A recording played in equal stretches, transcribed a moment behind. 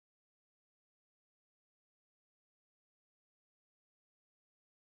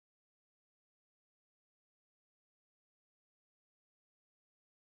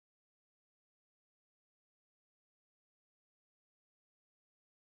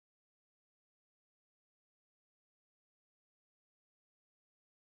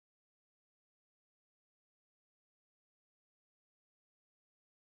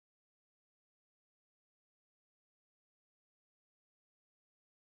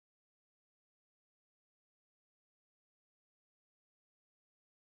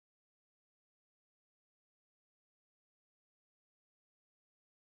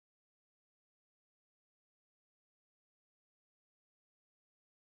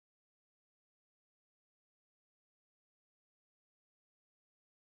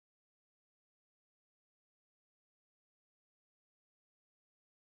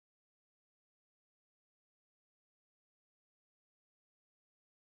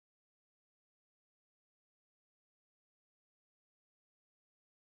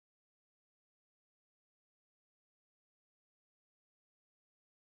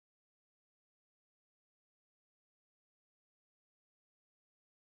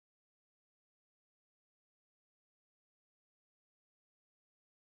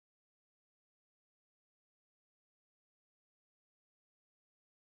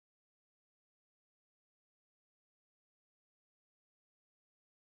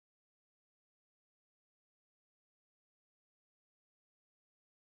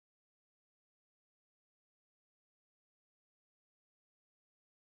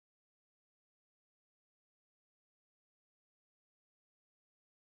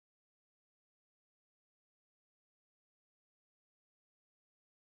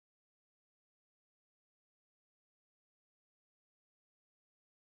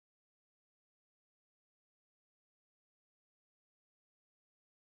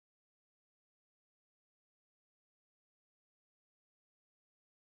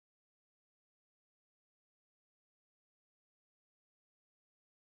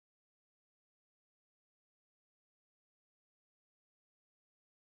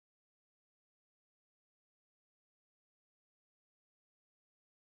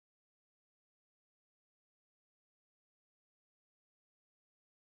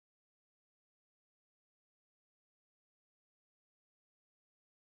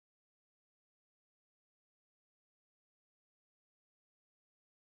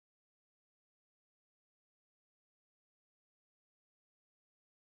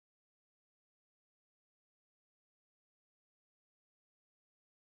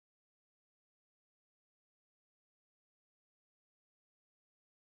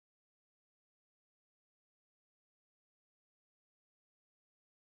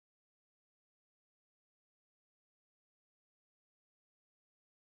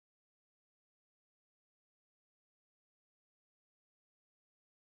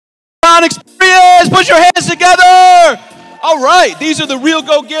Amazon experience. Put your hands together. All right, these are the real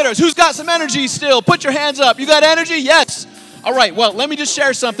go-getters. Who's got some energy still? Put your hands up. You got energy? Yes. All right, well, let me just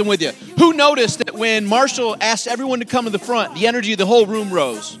share something with you. Who noticed that when Marshall asked everyone to come to the front, the energy of the whole room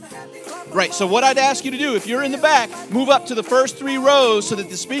rose? Right, so what I'd ask you to do, if you're in the back, move up to the first 3 rows so that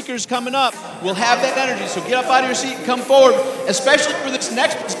the speakers coming up will have that energy. So get up out of your seat and come forward, especially for this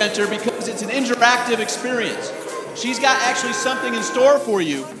next presenter because it's an interactive experience. She's got actually something in store for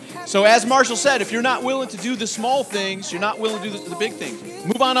you. So as Marshall said, if you're not willing to do the small things, you're not willing to do the big things.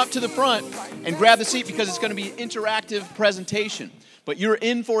 Move on up to the front and grab the seat because it's going to be an interactive presentation. But you're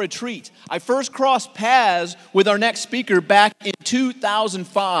in for a treat. I first crossed paths with our next speaker back in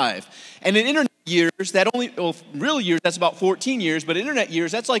 2005. And in internet years, real years, that's about 14 years, but internet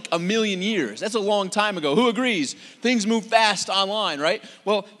years, that's like 1,000,000 years. That's a long time ago. Who agrees? Things move fast online, right?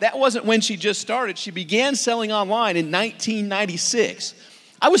 Well, that wasn't when she just started. She began selling online in 1996.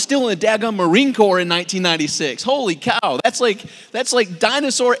 I was still in the daggum Marine Corps in 1996. Holy cow, that's like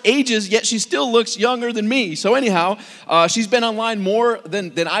dinosaur ages, yet she still looks younger than me. So anyhow, she's been online more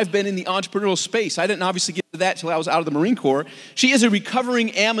than I've been in the entrepreneurial space. I didn't obviously get to that till I was out of the Marine Corps. She is a recovering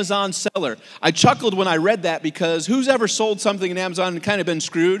Amazon seller. I chuckled when I read that because who's ever sold something in Amazon and kind of been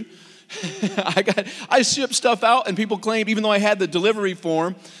screwed? I shipped stuff out and people claimed, even though I had the delivery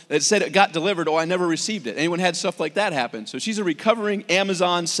form that said it got delivered, I never received it. Anyone had stuff like that happen? So she's a recovering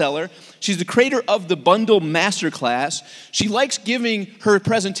Amazon seller. She's the creator of the Bundle Masterclass. She likes giving her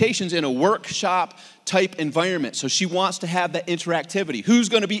presentations in a workshop type environment. So she wants to have that interactivity. Who's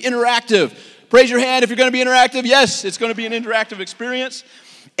going to be interactive? Raise your hand if you're going to be interactive. Yes, it's going to be an interactive experience.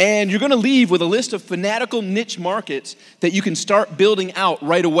 And you're going to leave with a list of fanatical niche markets that you can start building out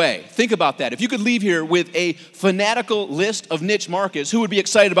right away. Think about that. If you could leave here with a fanatical list of niche markets, who would be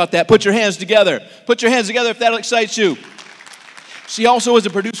excited about that? Put your hands together. Put your hands together if that excites you. She also is a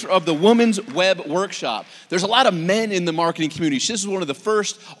producer of the Women's Web Workshop. There's a lot of men in the marketing community. This is one of the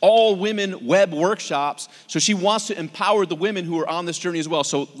first all-women web workshops. So she wants to empower the women who are on this journey as well.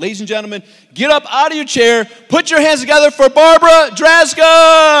 So ladies and gentlemen, get up out of your chair. Put your hands together for Barbara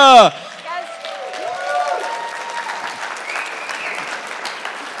Draska.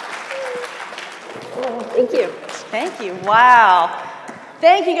 Thank you. Thank you. Wow.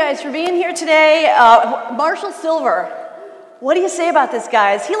 Thank you guys for being here today. Marshall Silver. What do you say about this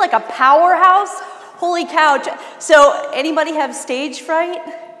guy? Is he like a powerhouse? Holy cow. So anybody have stage fright?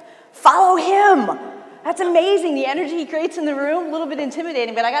 Follow him. That's amazing. The energy he creates in the room, a little bit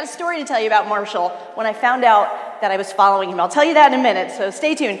intimidating, but I got a story to tell you about Marshall when I found out that I was following him. I'll tell you that in a minute, so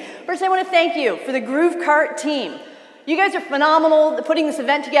stay tuned. First, I want to thank you for the Groove Cart team. You guys are phenomenal putting this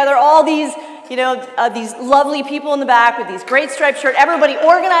event together. All these, these lovely people in the back with these great striped shirts, everybody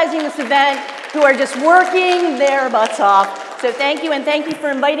organizing this event who are just working their butts off. So thank you, and thank you for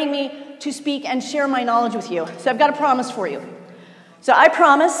inviting me to speak and share my knowledge with you. So I've got a promise for you. So I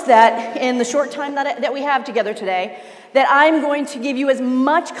promise that in the short time that we have together today, that I'm going to give you as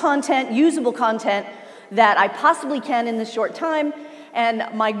much content, usable content, that I possibly can in this short time. And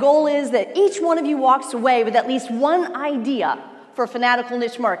my goal is that each one of you walks away with at least one idea for a fanatical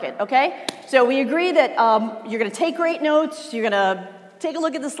niche market, okay? So we agree that you're going to take great notes, you're going to take a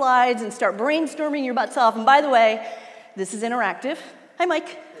look at the slides and start brainstorming your butts off. And by the way, this is interactive. Hi,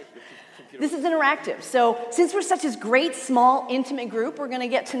 Mike. This is interactive. So since we're such a great, small, intimate group, we're going to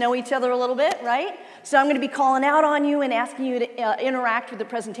get to know each other a little bit, right? So I'm going to be calling out on you and asking you to interact with the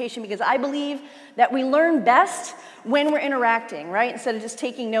presentation because I believe that we learn best when we're interacting, right? Instead of just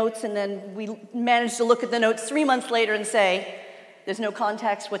taking notes and then we manage to look at the notes 3 months later and say, there's no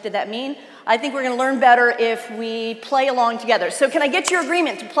context, what did that mean? I think we're going to learn better if we play along together. So can I get your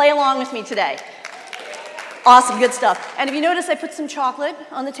agreement to play along with me today? Awesome, good stuff. And if you notice, I put some chocolate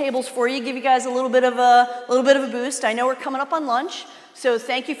on the tables for you, give you guys a little bit of a boost. I know we're coming up on lunch, so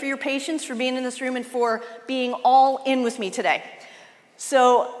thank you for your patience, for being in this room, and for being all in with me today.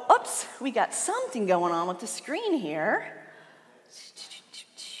 So, oops, we got something going on with the screen here.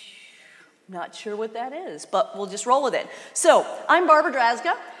 Not sure what that is, but we'll just roll with it. So, I'm Barbara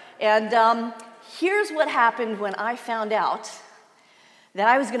Draska, and here's what happened when I found out that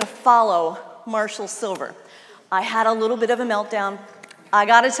I was going to follow Marshall Silver. I had a little bit of a meltdown. I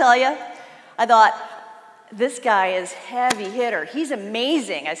got to tell you, I thought, this guy is heavy hitter. He's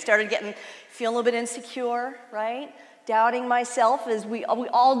amazing. I started feeling a little bit insecure, right? Doubting myself, as we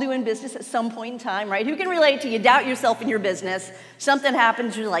all do in business at some point in time, right? Who can relate to you doubt yourself in your business? Something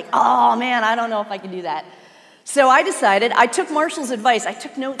happens, you're like, oh man, I don't know if I can do that. So I decided, I took Marshall's advice. I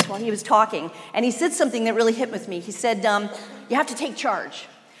took notes while he was talking, and he said something that really hit with me. He said, you have to take charge.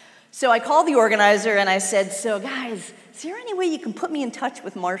 So I called the organizer and I said, so guys, is there any way you can put me in touch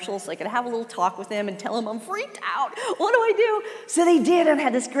with Marshall so I could have a little talk with him and tell him I'm freaked out? What do I do? So they did, and I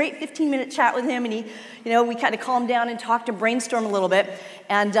had this great 15-minute chat with him, and he, we kind of calmed down and talked and brainstormed a little bit.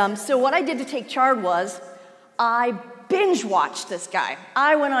 And so what I did to take charge was I binge watched this guy.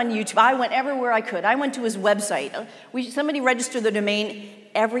 I went on YouTube. I went everywhere I could. I went to his website. Somebody registered the domain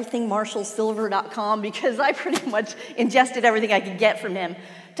everythingmarshallsilver.com because I pretty much ingested everything I could get from him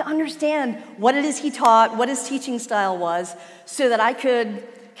to understand what it is he taught, what his teaching style was, so that I could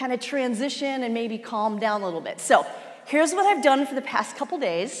kind of transition and maybe calm down a little bit. So here's what I've done for the past couple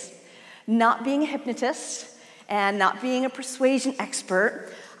days. Not being a hypnotist and not being a persuasion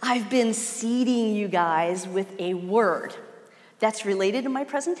expert, I've been seeding you guys with a word that's related to my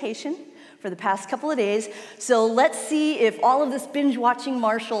presentation for the past couple of days. So let's see if all of this binge-watching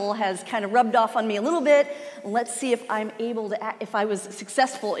Marshall has kind of rubbed off on me a little bit. Let's see if I'm able to, if I was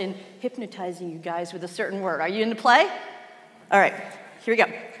successful in hypnotizing you guys with a certain word. Are you into play? All right, here we go.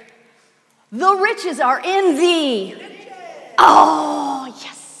 The riches are in thee. Oh,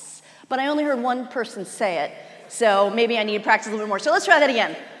 yes. But I only heard one person say it, so maybe I need to practice a little bit more. So let's try that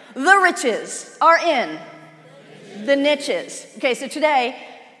again. The riches are in the niches. Okay, so today,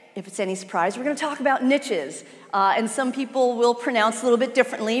 if it's any surprise, we're going to talk about niches. And some people will pronounce a little bit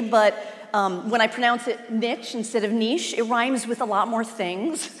differently, but when I pronounce it niche instead of niche, it rhymes with a lot more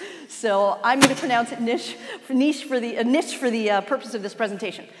things. So I'm going to pronounce it niche for the purpose of this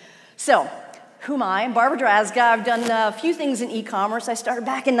presentation. So, who am I? I'm Barbara Drazga. I've done a few things in e-commerce. I started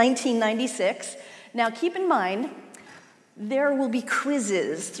back in 1996. Now, keep in mind, there will be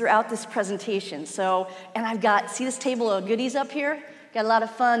quizzes throughout this presentation. So, and I've got, see this table of goodies up here? Got a lot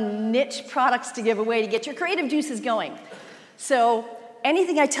of fun niche products to give away to get your creative juices going. So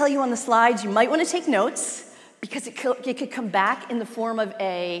anything I tell you on the slides, you might want to take notes because it could come back in the form of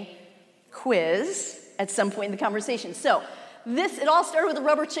a quiz at some point in the conversation. So it all started with a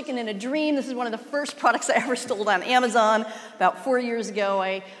rubber chicken and a dream. This is one of the first products I ever stole on Amazon. About 4 years ago,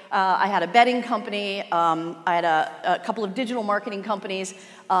 I had a bedding company. I had a couple of digital marketing companies,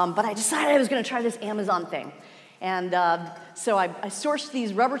 but I decided I was going to try this Amazon thing. And so I sourced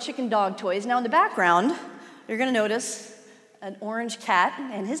these rubber chicken dog toys. Now in the background, you're going to notice an orange cat,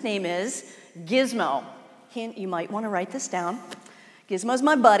 and his name is Gizmo. Hint, you might want to write this down. Gizmo's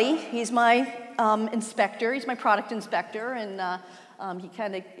my buddy. He's my inspector. He's my product inspector, and he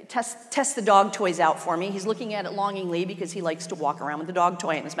kind of tests the dog toys out for me. He's looking at it longingly because he likes to walk around with the dog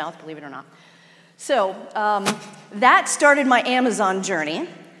toy in his mouth, believe it or not. So that started my Amazon journey,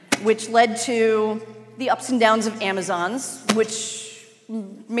 which led to the ups and downs of Amazon's, which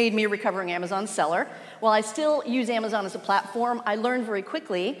made me a recovering Amazon seller. While I still use Amazon as a platform, I learned very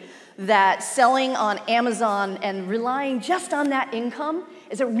quickly that selling on Amazon and relying just on that income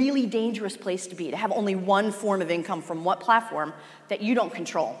is a really dangerous place to be, to have only one form of income from what platform that you don't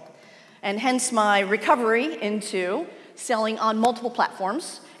control. And hence my recovery into selling on multiple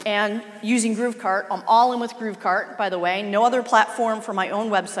platforms and using GrooveCart. I'm all in with GrooveCart, by the way. No other platform for my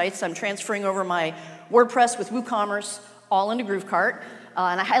own websites. I'm transferring over my WordPress with WooCommerce all into GrooveCart.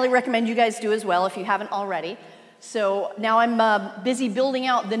 And I highly recommend you guys do as well if you haven't already. So now I'm busy building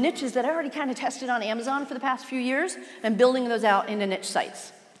out the niches that I already kind of tested on Amazon for the past few years and building those out into niche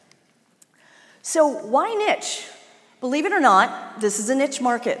sites. So why niche? Believe it or not, this is a niche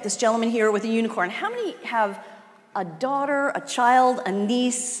market. This gentleman here with a unicorn. How many have a daughter, a child, a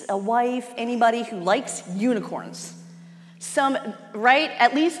niece, a wife, anybody who likes unicorns? Some, right?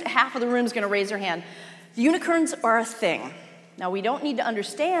 At least half of the room is going to raise their hand. Unicorns are a thing. Now, we don't need to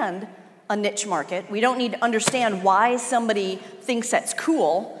understand a niche market. We don't need to understand why somebody thinks that's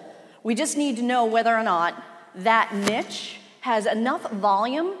cool. We just need to know whether or not that niche has enough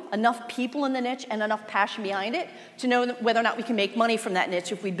volume, enough people in the niche, and enough passion behind it to know whether or not we can make money from that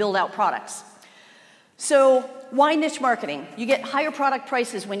niche if we build out products. So why niche marketing? You get higher product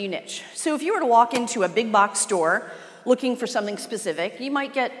prices when you niche. So if you were to walk into a big box store looking for something specific,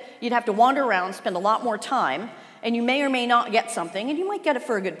 you'd have to wander around, spend a lot more time, and you may or may not get something, and you might get it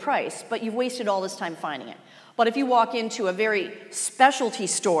for a good price, but you've wasted all this time finding it. But if you walk into a very specialty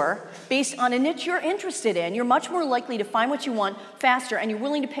store based on a niche you're interested in, you're much more likely to find what you want faster, and you're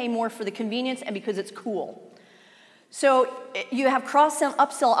willing to pay more for the convenience and because it's cool. So you have cross-sell,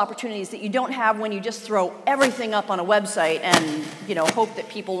 upsell opportunities that you don't have when you just throw everything up on a website and hope that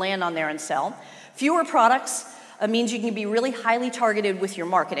people land on there and sell. Fewer products means you can be really highly targeted with your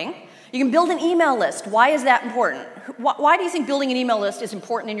marketing. You can build an email list. Why is that important? Why do you think building an email list is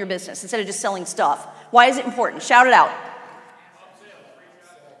important in your business instead of just selling stuff? Why is it important? Shout it out.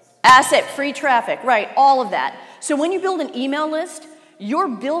 Asset, free traffic, right, all of that. So when you build an email list, you're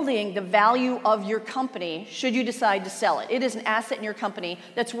building the value of your company should you decide to sell it. It is an asset in your company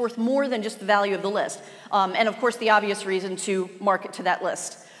that's worth more than just the value of the list. And of course, the obvious reason to market to that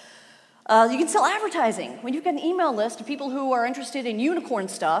list. You can sell advertising. When you've got an email list of people who are interested in unicorn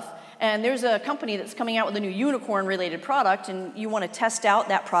stuff, and there's a company that's coming out with a new unicorn-related product, and you want to test out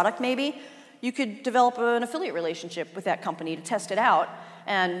that product maybe, you could develop an affiliate relationship with that company to test it out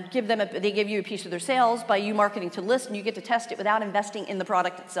and give them they give you a piece of their sales by you marketing to list, and you get to test it without investing in the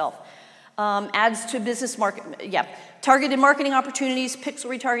product itself. Ads to business targeted marketing opportunities, pixel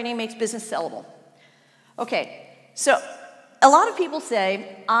retargeting makes business sellable. Okay, so a lot of people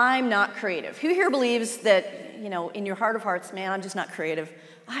say, I'm not creative. Who here believes that, you know, in your heart of hearts, man, I'm just not creative.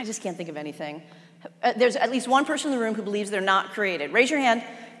 I just can't think of anything. There's at least one person in the room who believes they're not creative. Raise your hand.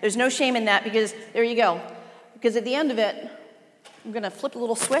 There's no shame in that, because there you go. Because at the end of it, I'm going to flip a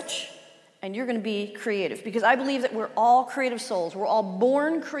little switch, and you're going to be creative. Because I believe that we're all creative souls. We're all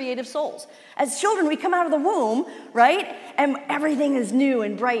born creative souls. As children, we come out of the womb, right? And everything is new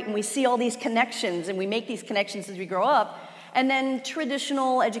and bright, and we see all these connections, and we make these connections as we grow up. And then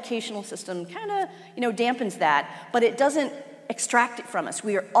traditional educational system kind of, you know, dampens that, but it doesn't extract it from us.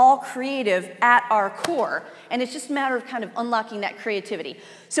 We are all creative at our core, and it's just a matter of kind of unlocking that creativity.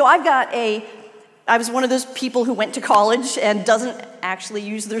 So I was one of those people who went to college and doesn't actually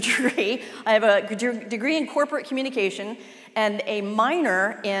use their degree. I have a degree in corporate communication and a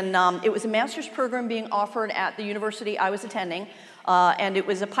minor in, it was a master's program being offered at the university I was attending, and it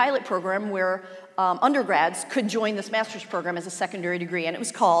was a pilot program where undergrads could join this master's program as a secondary degree, and it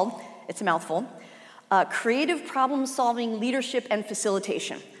was called, it's a mouthful, Creative Problem Solving, Leadership, and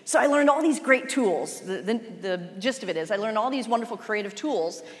Facilitation. So I learned all these great tools. The gist of it is I learned all these wonderful creative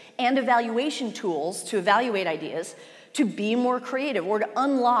tools and evaluation tools to evaluate ideas to be more creative or to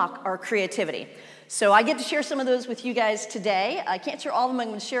unlock our creativity. So I get to share some of those with you guys today. I can't share all of them. I'm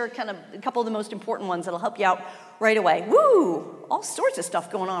going to share kind of a couple of the most important ones that'll help you out right away. Woo! All sorts of stuff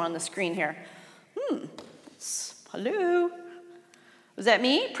going on the screen here. Hello? Was that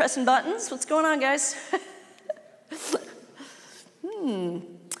me pressing buttons? What's going on, guys?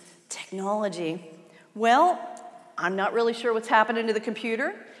 Technology. Well, I'm not really sure what's happening to the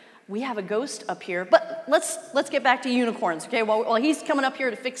computer. We have a ghost up here, but let's get back to unicorns, okay? While he's coming up here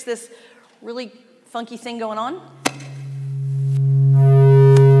to fix this really funky thing going on.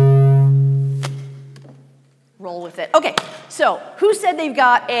 Roll with it. Okay, so who said they've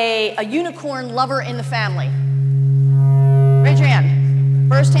got a unicorn lover in the family? Raise your hand.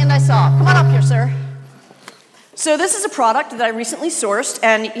 First hand I saw. Come on up here, sir. So this is a product that I recently sourced,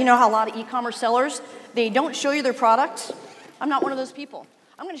 and you know how a lot of e-commerce sellers, they don't show you their product? I'm not one of those people.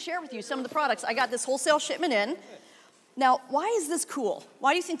 I'm going to share with you some of the products. I got this wholesale shipment in. Now, why is this cool?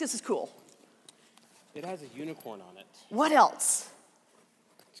 Why do you think this is cool? It has a unicorn on it. What else?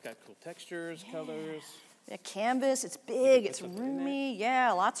 It's got cool textures, colors. Yeah, canvas, it's big, it's roomy,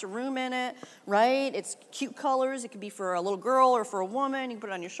 yeah, lots of room in it, right? It's cute colors. It could be for a little girl or for a woman. You can put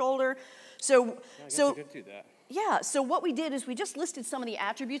it on your shoulder. I guess I could do that. Yeah, so what we did is we just listed some of the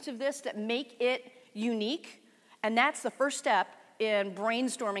attributes of this that make it unique, and that's the first step in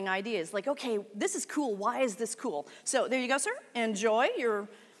brainstorming ideas. Like, okay, this is cool. Why is this cool? So there you go, sir. Enjoy your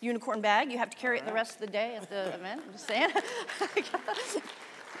unicorn bag. You have to carry it the rest of the day at the event. I'm just saying.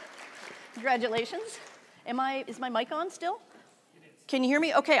 Congratulations. Is my mic on still? It is. Can you hear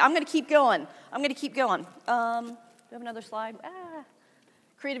me? Okay, I'm going to keep going. Do we have another slide?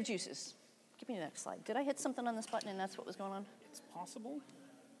 Creative juices. Give me the next slide. Did I hit something on this button and that's what was going on? It's possible.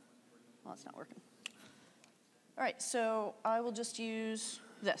 Well, it's not working. All right, so I will just use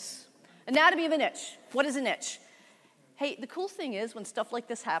this. Anatomy of a niche. What is a niche? Hey, the cool thing is when stuff like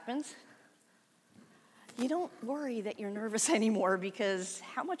this happens, you don't worry that you're nervous anymore, because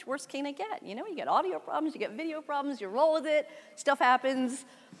how much worse can it get? You know, you get audio problems, you get video problems, you roll with it, stuff happens.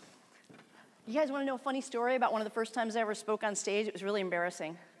 You guys want to know a funny story about one of the first times I ever spoke on stage? It was really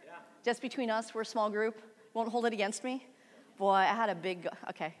embarrassing. Yeah. Just between us, we're a small group. Won't hold it against me. Boy, I had a big,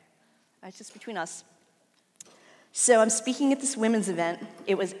 okay. It's just between us. So I'm speaking at this women's event.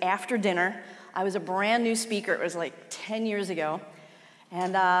 It was after dinner. I was a brand new speaker. It was like 10 years ago.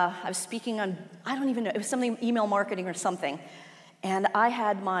 And I was speaking on, I don't even know, it was something, email marketing or something. And I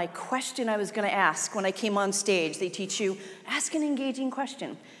had my question I was going to ask when I came on stage. They teach you, ask an engaging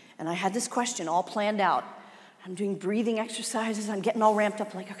question. And I had this question all planned out. I'm doing breathing exercises. I'm getting all ramped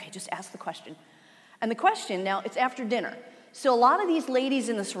up, like, okay, just ask the question. And the question, now, it's after dinner. So a lot of these ladies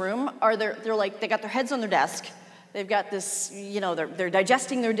in this room, they're like, they got their heads on their desk. They've got this, you know, they're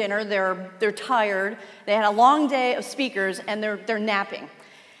digesting their dinner, they're tired, they had a long day of speakers, and they're napping.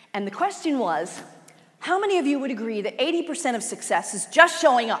 And the question was, How many of you would agree that 80% of success is just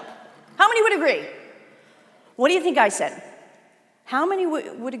showing up? How many would agree? What do you think I said? How many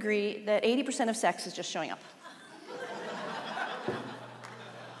would agree that 80% of sex is just showing up?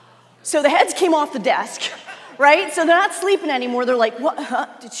 So the heads came off the desk, right? So they're not sleeping anymore. They're like, what? Huh?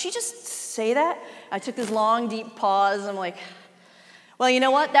 Did she just say that? I took this long, deep pause. I'm like, well, you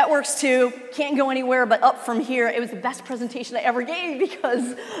know what? That works too. Can't go anywhere but up from here. It was the best presentation I ever gave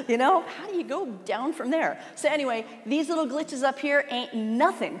because, you know, how do you go down from there? So anyway, these little glitches up here ain't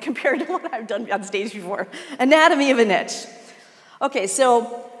nothing compared to what I've done on stage before. Anatomy of a niche. Okay,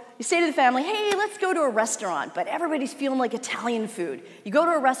 so you say to the family, hey, let's go to a restaurant, but everybody's feeling like Italian food. You go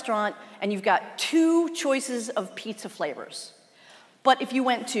to a restaurant and you've got 2 choices of pizza flavors. But if you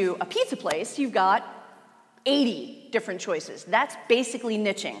went to a pizza place, you've got 80 different choices. That's basically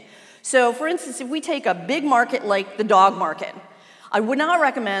niching. So for instance, if we take a big market like the dog market, I would not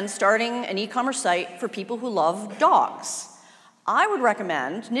recommend starting an e-commerce site for people who love dogs. I would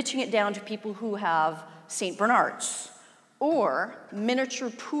recommend niching it down to people who have St. Bernards or miniature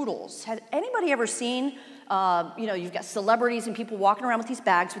poodles. Has anybody ever seen, you know, you've got celebrities and people walking around with these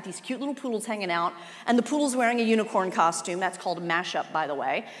bags with these cute little poodles hanging out, and the poodle's wearing a unicorn costume. That's called a mashup, by the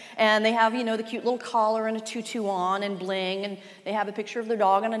way. And they have, you know, the cute little collar and a tutu on and bling, and they have a picture of their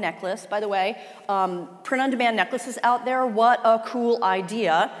dog on a necklace. By the way, print-on-demand necklaces out there, what a cool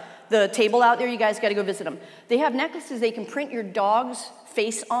idea. The table out there, you guys got to go visit them. They have necklaces they can print your dog's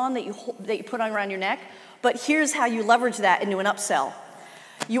face on that you put on around your neck. But here's how you leverage that into an upsell.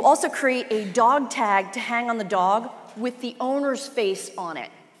 You also create a dog tag to hang on the dog with the owner's face on it.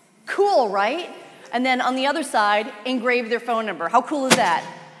 Cool, right? And then on the other side, engrave their phone number. How cool is that?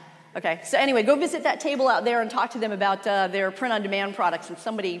 Okay, so anyway, go visit that table out there and talk to them about their print-on-demand products, and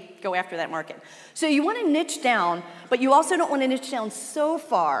somebody go after that market. So you want to niche down, but you also don't want to niche down so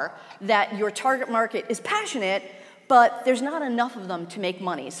far that your target market is passionate, but there's not enough of them to make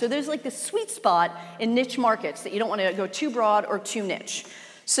money. So there's like this sweet spot in niche markets that you don't want to go too broad or too niche.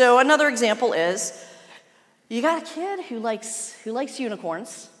 So another example is, you got a kid who likes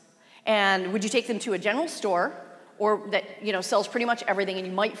unicorns, and would you take them to a general store, or that, you know, sells pretty much everything, and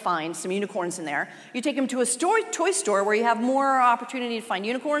you might find some unicorns in there. You take them to a toy store where you have more opportunity to find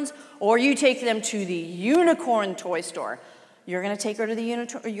unicorns, or you take them to the unicorn toy store. You're going to take her to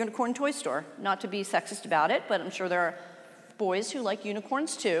the unicorn toy store. Not to be sexist about it, but I'm sure there are boys who like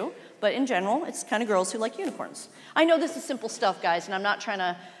unicorns too. But in general, it's kind of girls who like unicorns. I know this is simple stuff, guys, and I'm not trying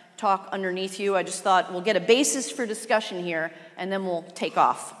to talk underneath you. I just thought we'll get a basis for discussion here, and then we'll take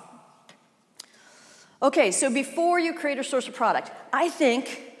off. Okay, so before you create or source a product, I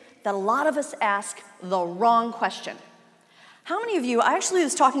think that a lot of us ask the wrong question. How many of you, I actually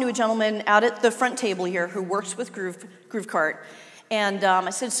was talking to a gentleman out at the front table here who works with GrooveCart, and I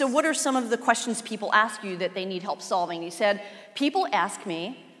said, so what are some of the questions people ask you that they need help solving? He said, people ask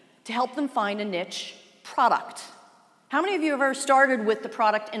me to help them find a niche product. How many of you have ever started with the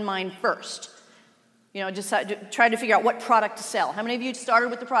product in mind first? You know, just tried to figure out what product to sell. How many of you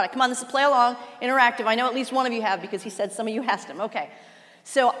started with the product? Come on, this is play along, interactive. I know at least one of you have because he said some of you asked him. Okay,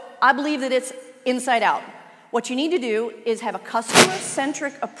 so I believe that it's inside out. What you need to do is have a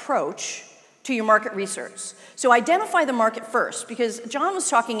customer-centric approach to your market research. So identify the market first, because John was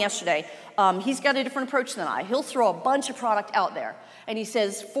talking yesterday. He's got a different approach than I. He'll throw a bunch of product out there, and he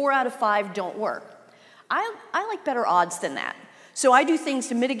says 4 out of 5 don't work. I like better odds than that. So I do things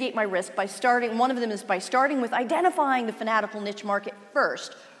to mitigate my risk by starting, one of them is by starting with identifying the fanatical niche market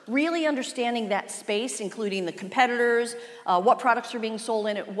first, really understanding that space, including the competitors, what products are being sold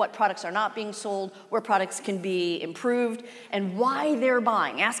in it, what products are not being sold, where products can be improved, and why they're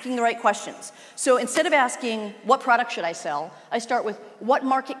buying, asking the right questions. So instead of asking, what product should I sell, I start with, what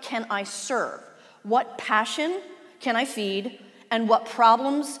market can I serve? What passion can I feed? And what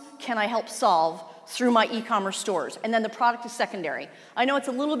problems can I help solve through my e-commerce stores? And then the product is secondary. I know it's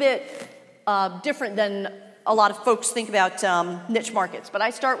a little bit different than a lot of folks think about niche markets, but I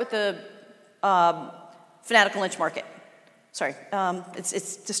start with the fanatical niche market. Sorry,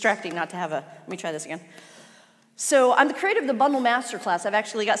 it's distracting not to have a, let me try this again. So I'm the creator of the Bundle Masterclass. I've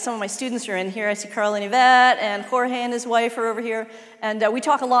actually got some of my students who are in here. I see Carl and Yvette, and Jorge and his wife are over here. And we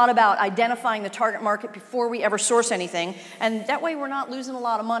talk a lot about identifying the target market before we ever source anything. And that way we're not losing a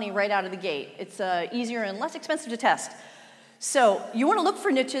lot of money right out of the gate. It's easier and less expensive to test. So you want to look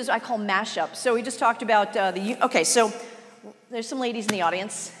for niches I call mashups. So we just talked about okay, so there's some ladies in the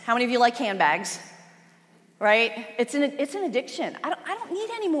audience. How many of you like handbags? Right? It's an addiction. I don't need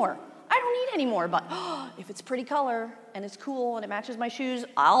any more. I don't need any more, but if it's pretty color and it's cool and it matches my shoes,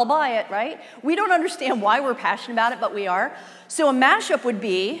 I'll buy it, right? We don't understand why we're passionate about it, but we are. So a mashup would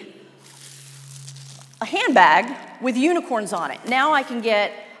be a handbag with unicorns on it. Now I can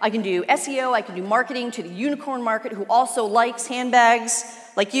do SEO, I can do marketing to the unicorn market who also likes handbags,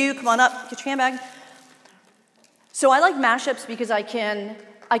 like you. Come on up, get your handbag. So I like mashups because I can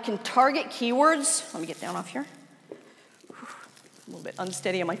target keywords. Let me get down off here. A little bit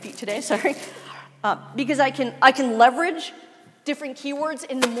unsteady on my feet today, sorry. Because I can leverage different keywords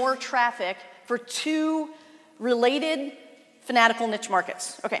into more traffic for two related fanatical niche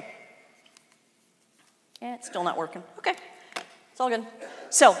markets. Okay. Yeah, it's still not working. Okay, it's all good.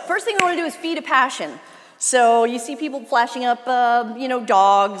 So first thing I want to do is feed a passion. So you see people flashing up,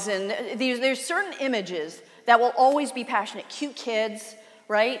 dogs, and there's certain images that will always be passionate. Cute kids,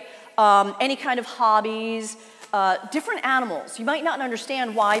 right? Any kind of hobbies, different animals. You might not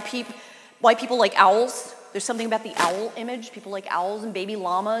understand why people like owls. There's something about the owl image. People like owls and baby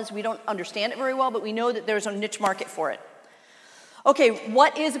llamas. We don't understand it very well, but we know that there's a niche market for it. Okay,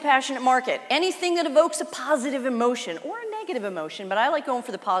 what is a passionate market? Anything that evokes a positive emotion or a negative emotion, but I like going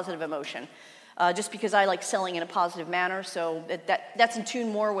for the positive emotion just because I like selling in a positive manner, so that's in tune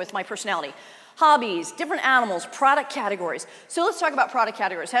more with my personality. Hobbies, different animals, product categories. So let's talk about product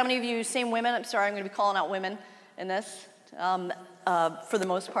categories. How many of you, same women, I'm sorry, I'm going to be calling out women in this for the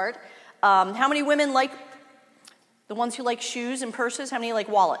most part. How many women like, the ones who like shoes and purses, how many like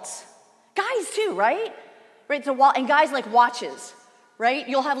wallets? Guys too, right? Right, and guys like watches, right?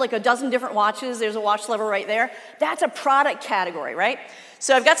 You'll have like a dozen different watches. There's a watch lever right there. That's a product category, right?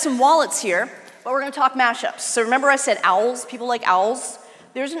 So I've got some wallets here, but we're going to talk mashups. So remember I said owls, people like owls.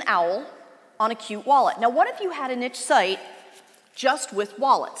 There's an owl on a cute wallet. Now what if you had a niche site just with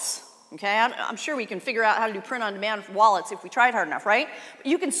wallets? Okay, I'm sure we can figure out how to do print on demand for wallets if we tried hard enough, right? But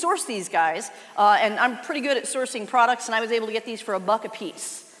you can source these guys, and I'm pretty good at sourcing products, and I was able to get these for $1 a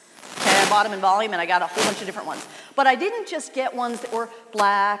piece. Okay, I bought them in volume, and I got a whole bunch of different ones. But I didn't just get ones that were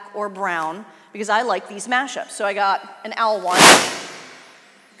black or brown, because I like these mashups. So I got an owl one.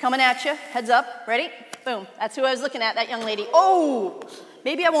 Coming at you, heads up, ready? Boom, that's who I was looking at, that young lady. Oh,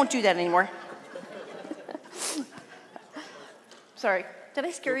 maybe I won't do that anymore. Sorry, did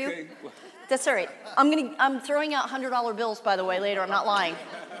I scare you? That's all right. I'm throwing out $100 bills, by the way, later. I'm not lying.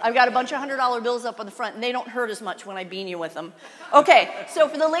 I've got a bunch of $100 bills up on the front, and they don't hurt as much when I bean you with them. Okay, so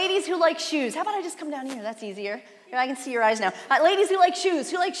for the ladies who like shoes, how about I just come down here? That's easier. Here, I can see your eyes now. Ladies who like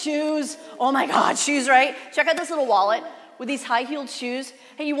shoes, Oh my God, shoes, right? Check out this little wallet with these high-heeled shoes.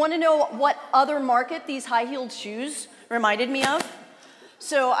 Hey, you want to know what other market these high-heeled shoes reminded me of?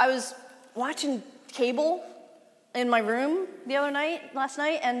 So I was watching cable in my room last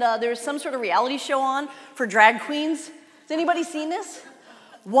night, and there was some sort of reality show on for drag queens. Has anybody seen this?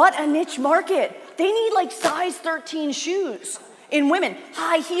 What a niche market. They need like size 13 shoes in women,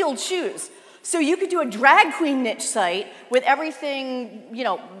 high-heeled shoes. So you could do a drag queen niche site with everything,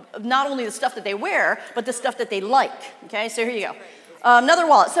 not only the stuff that they wear, but the stuff that they like. Okay, so here you go. Another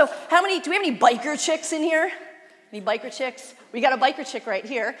wallet. So do we have any biker chicks in here? Any biker chicks? We got a biker chick right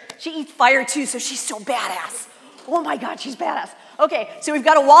here. She eats fire too, so she's so badass. Oh my God, she's badass. Okay, so we've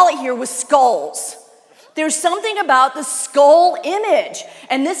got a wallet here with skulls. There's something about the skull image,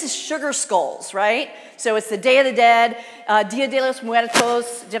 and this is sugar skulls, right? So it's the Day of the Dead, Dia de los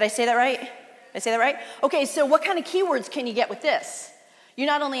Muertos. Did I say that right? Did I say that right? Okay, so what kind of keywords can you get with this? You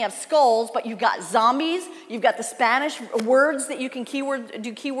not only have skulls, but you've got zombies, you've got the Spanish words that you can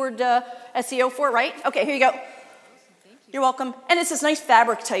do keyword SEO for, right? Okay, here you go. You're welcome. And it's this nice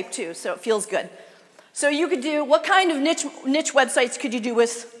fabric type too, so it feels good. So you could do, what kind of niche websites could you do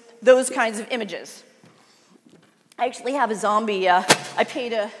with those kinds of images? I actually have a zombie. I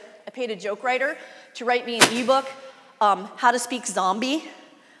paid a joke writer to write me an ebook, How to Speak Zombie.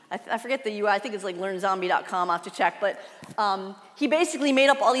 I forget the UI. I think it's like learnzombie.com. I'll have to check. But he basically made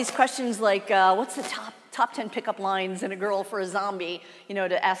up all these questions like, what's the top 10 pickup lines in a girl for a zombie?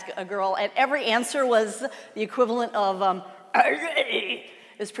 To ask a girl. And every answer was the equivalent of, it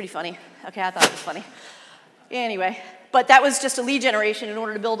was pretty funny. Okay, I thought it was funny. Anyway. But that was just a lead generation in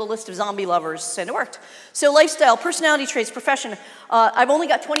order to build a list of zombie lovers, and it worked. So lifestyle, personality traits, profession. I've only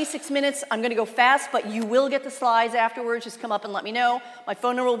got 26 minutes. I'm going to go fast, but you will get the slides afterwards. Just come up and let me know. My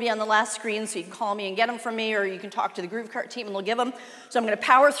phone number will be on the last screen, so you can call me and get them from me, or you can talk to the Groove Cart team and they'll give them. So I'm going to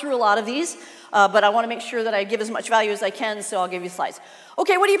power through a lot of these, but I want to make sure that I give as much value as I can, so I'll give you slides.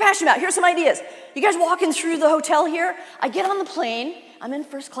 Okay, what are you passionate about? Here's some ideas. You guys walking through the hotel here? I get on the plane. I'm in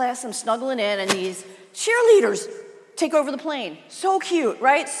first class. I'm snuggling in, and these cheerleaders take over the plane. So cute,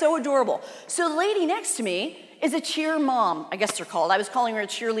 right? So adorable. So the lady next to me is a cheer mom, I guess they're called. I was calling her a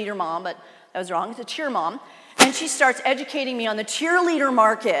cheerleader mom, but That was wrong. It's a cheer mom. And she starts educating me on the cheerleader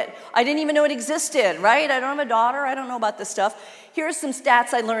market. I didn't even know it existed, right? I don't have a daughter. I don't know about this stuff. Here's some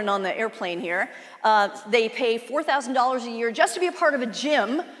stats I learned on the airplane here. They pay $4,000 a year just to be a part of a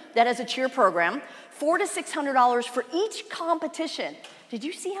gym that has a cheer program. $400 to $600 for each competition. Did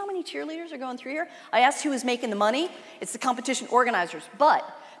you see how many cheerleaders are going through here? I asked who was making the money. It's the competition organizers. But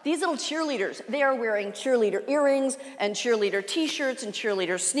these little cheerleaders, they are wearing cheerleader earrings and cheerleader t-shirts and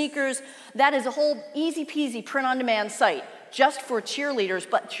cheerleader sneakers. That is a whole easy peasy print-on-demand site just for cheerleaders,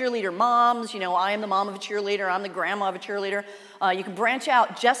 but cheerleader moms, you know, I am the mom of a cheerleader, I'm the grandma of a cheerleader. You can branch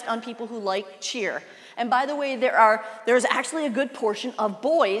out just on people who like cheer. And by the way, there's actually a good portion of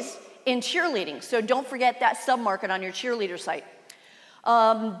boys in cheerleading, so don't forget that submarket on your cheerleader site.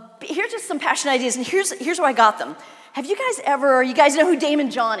 Here's just some passion ideas, and here's where I got them. Have you guys know who Damon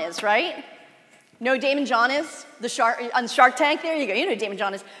John is, right? Know who Damon John is? On Shark Tank, there you go, you know who Damon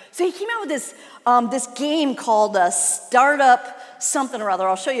John is. So he came out with this game called Startup something or other.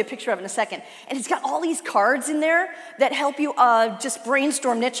 I'll show you a picture of it in a second. And it's got all these cards in there that help you just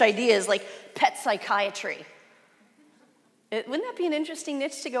brainstorm niche ideas like pet psychiatry. Wouldn't that be an interesting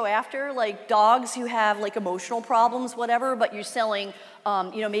niche to go after? Like dogs who have like emotional problems, whatever, but you're selling,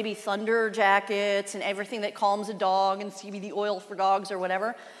 you know, maybe thunder jackets and everything that calms a dog and CBD oil for dogs or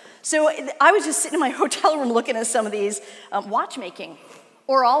whatever. So I was just sitting in my hotel room looking at some of these. Watchmaking,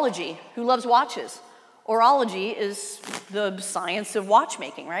 orology, who loves watches? Orology is the science of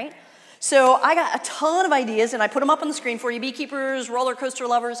watchmaking, right? So I got a ton of ideas, and I put them up on the screen for you, beekeepers, roller coaster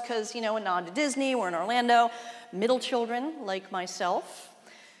lovers, because, you know, a nod to Disney, we're in Orlando. Middle children, like myself,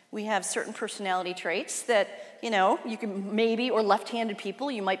 we have certain personality traits that, you know, you can maybe, or left-handed people,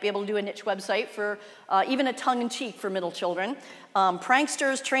 you might be able to do a niche website for even a tongue-in-cheek for middle children.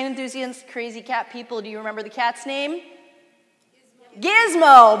 Pranksters, train enthusiasts, crazy cat people. Do you remember the cat's name?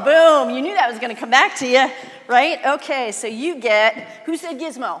 Gizmo. Boom. You knew that was going to come back to you, right? Okay, so you get, who said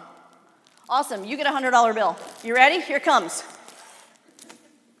Gizmo? Awesome. You get a $100 bill. You ready? Here it comes.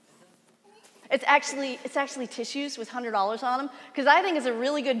 It's actually tissues with $100 on them, because I think it's a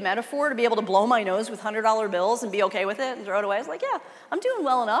really good metaphor to be able to blow my nose with $100 bills and be okay with it and throw it away. It's like, yeah, I'm doing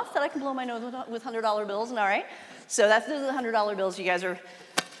well enough that I can blow my nose with $100 bills, and all right. So those are the $100 bills you guys are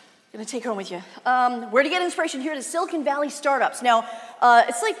going to take home with you. Where to get inspiration? Here to Silicon Valley startups. Now,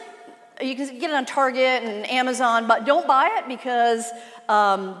 it's like you can get it on Target and Amazon, but don't buy it because,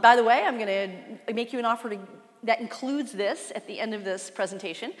 by the way, I'm going to make you an offer that includes this at the end of this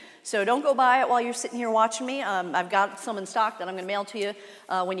presentation. So don't go buy it while you're sitting here watching me. I've got some in stock that I'm going to mail to you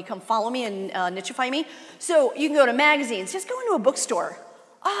when you come follow me and nicheify me. So you can go to magazines. Just go into a bookstore.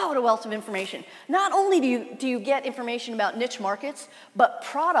 Oh, what a wealth of information. Not only do you get information about niche markets, but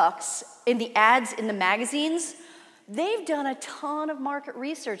products in the ads in the magazines, they've done a ton of market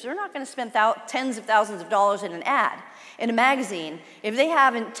research. They're not going to spend tens of thousands of dollars in an ad in a magazine if they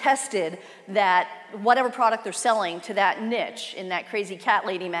haven't tested that whatever product they're selling to that niche in that crazy cat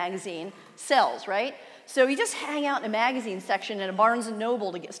lady magazine sells, right? So you just hang out in a magazine section at a Barnes &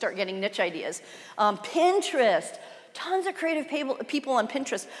 Noble to start getting niche ideas. Pinterest, tons of creative people on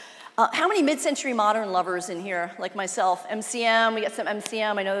Pinterest. How many mid-century modern lovers in here, like myself? MCM, we got some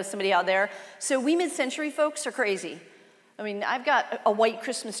MCM, I know there's somebody out there. So we mid-century folks are crazy. I mean, I've got a white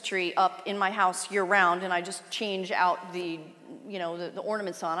Christmas tree up in my house year-round, and I just change out the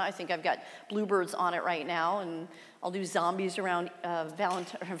ornaments on it. I think I've got bluebirds on it right now, and I'll do zombies around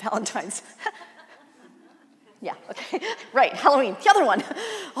Valentine's. Yeah, okay, right, Halloween, the other one.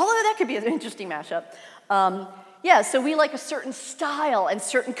 Although that could be an interesting mashup. Yeah, so we like a certain style and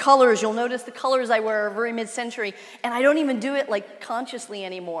certain colors. You'll notice the colors I wear are very mid-century, and I don't even do it like consciously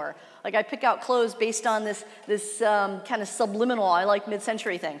anymore. Like I pick out clothes based on this kind of subliminal, I like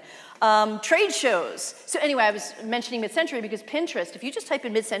mid-century thing. Trade shows. So anyway, I was mentioning mid-century because Pinterest, if you just type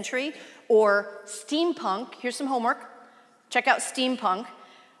in mid-century or steampunk, here's some homework. Check out steampunk.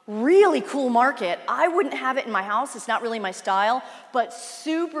 Really cool market. I wouldn't have it in my house. It's not really my style, but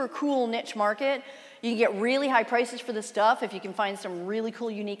super cool niche market. You can get really high prices for this stuff if you can find some really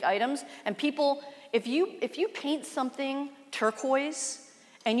cool, unique items. And people, if you paint something turquoise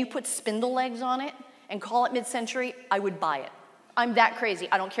and you put spindle legs on it and call it mid-century, I would buy it. I'm that crazy.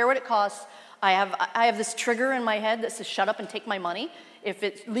 I don't care what it costs. I have this trigger in my head that says, shut up and take my money if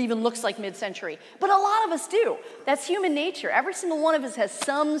it even looks like mid-century. But a lot of us do. That's human nature. Every single one of us has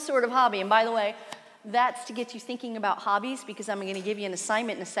some sort of hobby. And by the way, that's to get you thinking about hobbies, because I'm going to give you an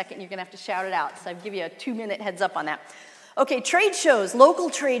assignment in a second. You're going to have to shout it out. So I'll give you a 2-minute heads up on that. Okay, trade shows, local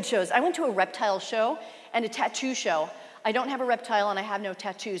trade shows. I went to a reptile show and a tattoo show. I don't have a reptile and I have no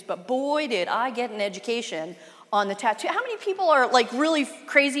tattoos, but boy, did I get an education on the tattoo. How many people are like really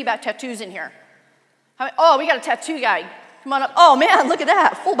crazy about tattoos in here? Oh, we got a tattoo guy. Come on up. Oh man, look at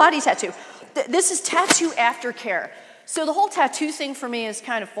that, full body tattoo. This is tattoo aftercare. So the whole tattoo thing for me is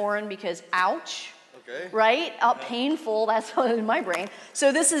kind of foreign because ouch, right? Painful, that's in my brain.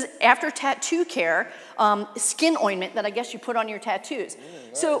 So this is after tattoo care, skin ointment that I guess you put on your tattoos.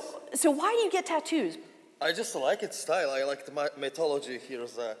 Nice. So why do you get tattoos? I just like its style. I like the mythology.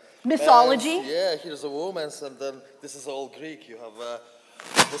 Here's a mythology. Man, yeah, here's a woman's, and then this is all Greek. You have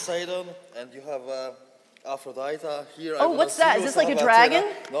Poseidon, and you have Aphrodite. Here. Oh, what's that? Is this like a dragon?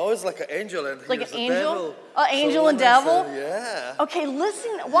 No, it's like an angel, and like here's an angel. Devil. Angel and devil. Yeah. Okay,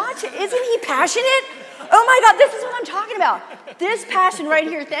 listen, watch it. Isn't he passionate? Oh my God, this is what I'm talking about. This passion right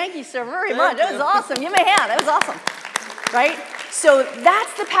here. Thank you so very much. That was awesome. Give me a hand. That was awesome. Right? So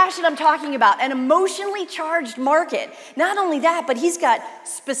that's the passion I'm talking about, an emotionally charged market. Not only that, but he's got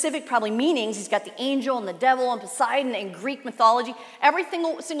specific probably meanings. He's got the angel and the devil and Poseidon and Greek mythology. Every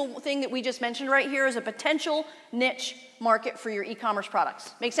single thing that we just mentioned right here is a potential niche market for your e-commerce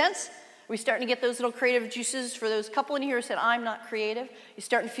products. Make sense? Are we starting to get those little creative juices for those couple in here who said, I'm not creative? You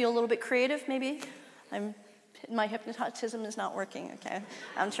starting to feel a little bit creative, maybe? My hypnotism is not working, okay?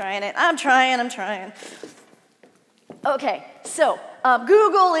 I'm trying it. I'm trying. Okay, so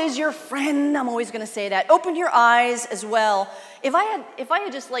Google is your friend. I'm always going to say that. Open your eyes as well. If I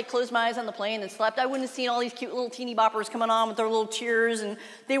had just like closed my eyes on the plane and slept, I wouldn't have seen all these cute little teeny boppers coming on with their little cheers, and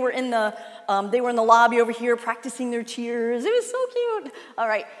they were in the lobby over here practicing their cheers. It was so cute. All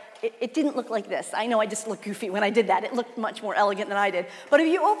right. It didn't look like this. I know I just looked goofy when I did that. It looked much more elegant than I did. But if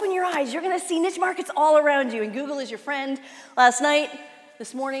you open your eyes, you're going to see niche markets all around you, and Google is your friend. Last night,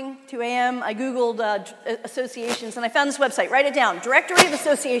 this morning, 2 a.m., I Googled associations, and I found this website. Write it down, Directory of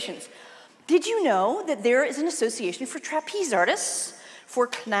Associations. Did you know that there is an association for trapeze artists, for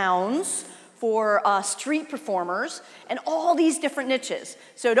clowns, for street performers, and all these different niches?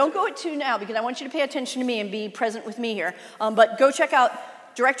 So don't go to now, because I want you to pay attention to me and be present with me here. But go check out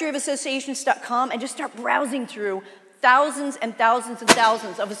directoryofassociations.com and just start browsing through thousands and thousands and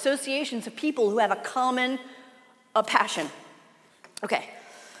thousands of associations of people who have a common passion. Okay,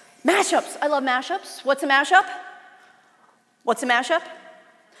 mashups. I love mashups. What's a mashup? What's a mashup?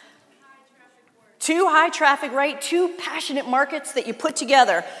 Two high traffic, right? Two passionate markets that you put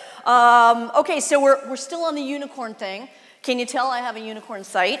together. Okay, so we're still on the unicorn thing. Can you tell I have a unicorn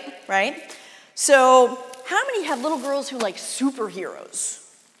site, right? So how many have little girls who like superheroes?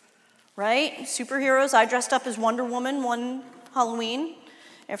 Right? Superheroes. I dressed up as Wonder Woman one Halloween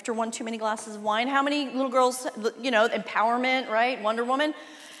after one too many glasses of wine. How many little girls, you know, empowerment, right? Wonder Woman.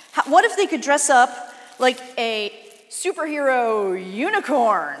 What if they could dress up like a superhero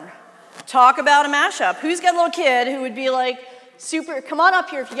unicorn? Talk about a mashup. Who's got a little kid who would be like, come on up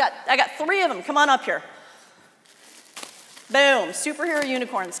here if you got, I got 3 of them, come on up here. Boom, superhero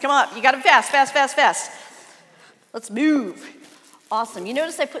unicorns, come up. You got them fast, fast, fast, fast. Let's move. Awesome. You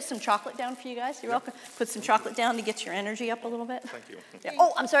notice I put some chocolate down for you guys? You're welcome. Put some chocolate down to get your energy up a little bit. Thank you. Yeah.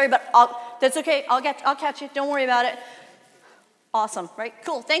 Oh, I'm sorry, but that's okay. I'll catch you. Don't worry about it. Awesome. Right?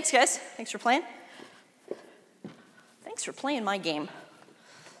 Cool. Thanks, guys. Thanks for playing. Thanks for playing my game.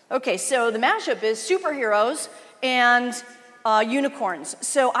 Okay, so the mashup is superheroes and unicorns.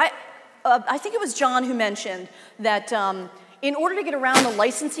 So I think it was John who mentioned that in order to get around the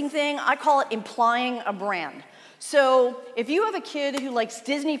licensing thing, I call it implying a brand. So if you have a kid who likes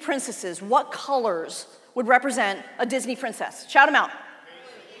Disney princesses, what colors would represent a Disney princess? Shout them out.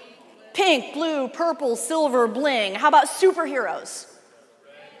 Pink, blue, purple, silver, bling. How about superheroes?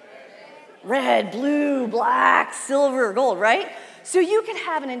 Red, blue, black, silver, gold, right? So you could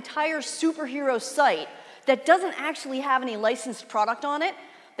have an entire superhero site that doesn't actually have any licensed product on it,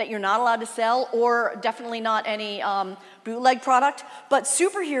 that you're not allowed to sell, or definitely not any bootleg product, but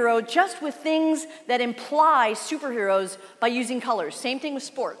superhero just with things that imply superheroes by using colors. Same thing with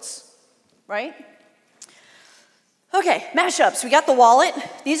sports, right? Okay, mashups. We got the wallet.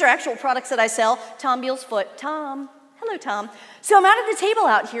 These are actual products that I sell. Tom Beal's foot. Tom. Hello, Tom. So I'm out at the table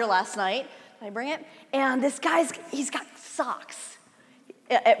out here last night. Did I bring it? And this guy's, he's got socks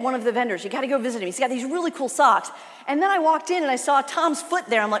at one of the vendors. You got to go visit him. He's got these really cool socks. And then I walked in and I saw Tom's foot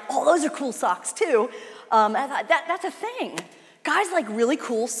there. I'm like, oh, those are cool socks too. I thought, that's a thing. Guys like really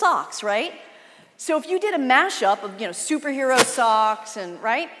cool socks, right? So if you did a mashup of, superhero socks and,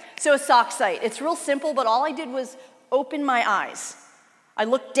 right? So a sock site. It's real simple, but all I did was open my eyes. I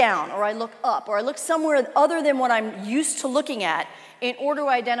looked down, or I look up, or I look somewhere other than what I'm used to looking at in order to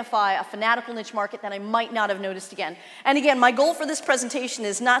identify a fanatical niche market that I might not have noticed again. And again, my goal for this presentation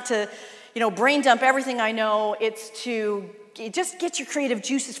is not to, brain dump everything I know. It's to just get your creative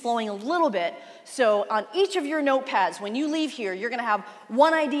juices flowing a little bit. So on each of your notepads, when you leave here, you're gonna have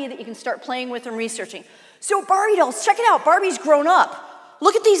one idea that you can start playing with and researching. So Barbie dolls, check it out. Barbie's grown up.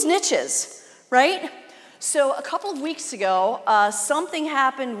 Look at these niches, right? So a couple of weeks ago, something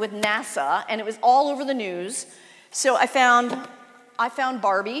happened with NASA, and it was all over the news. So I found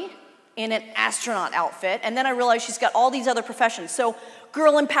Barbie in an astronaut outfit, and then I realized she's got all these other professions. So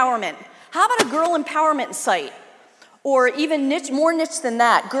girl empowerment. How about a girl empowerment site? Or even niche, more niche than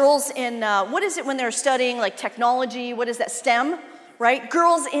that. Girls in, what is it when they're studying like technology? What is that, STEM, right?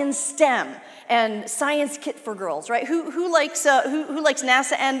 Girls in STEM and science kit for girls, right? Who likes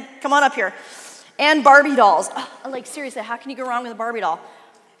NASA? And come on up here. And Barbie dolls. Oh, like seriously, how can you go wrong with a Barbie doll?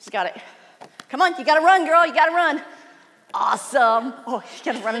 She's got it. Come on, you gotta run, girl, you gotta run. Awesome. Oh, you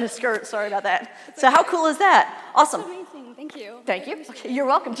gotta run in a skirt, sorry about that. So how cool is that? Awesome. That's amazing, thank you. Thank you. Okay, you're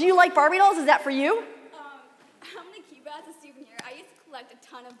welcome. Do you like Barbie dolls? Is that for you? I'm gonna keep it as a souvenir. I used to collect a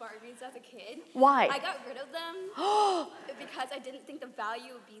ton of Barbies as a kid. Why? I got rid of them because I didn't think the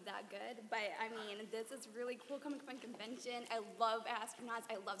value would be that good. But I mean, this is really cool coming from convention. I love astronauts.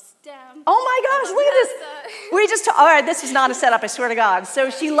 I love STEM. Oh my gosh, look at this. We just, all right, this is not a setup, I swear to God. So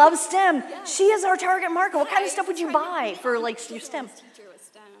she loves STEM. Yes. She is our target market. What kind of I stuff would you tried to buy be for a like your STEM? teacher with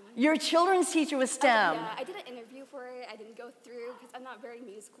STEM. Your children's teacher was STEM. Yeah, I did an interview for it. I didn't go through because I'm not very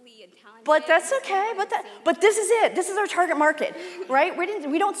musically and talented. But that's okay. But this is it. This is our target market, right?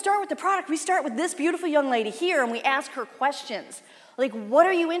 We don't start with the product. We start with this beautiful young lady here, and we ask her questions. Like, what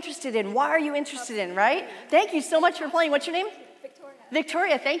are you interested in? Why are you interested in, right? Thank you so much for playing. What's your name? Victoria.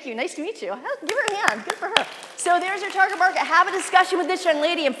 Victoria, thank you. Nice to meet you. Give her a hand. Good for her. So there's your target market. Have a discussion with this young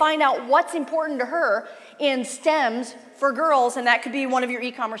lady and find out what's important to her in STEMs for girls, and that could be one of your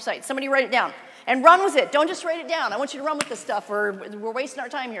e-commerce sites. Somebody write it down. And run with it. Don't just write it down. I want you to run with this stuff. We're wasting our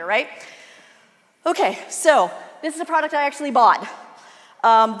time here, right? Okay, so this is a product I actually bought.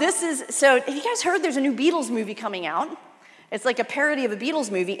 So have you guys heard there's a new Beatles movie coming out? It's like a parody of a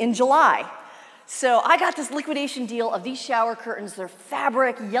Beatles movie in July. So I got this liquidation deal of these shower curtains. They're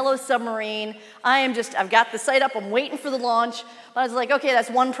fabric, yellow submarine. I've got the site up. I'm waiting for the launch. But I was like, okay,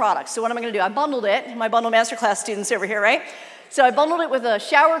 that's one product. So what am I going to do? I bundled it. My bundle masterclass students over here, right? So I bundled it with a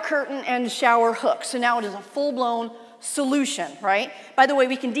shower curtain and shower hook. So now it is a full-blown solution, right? By the way,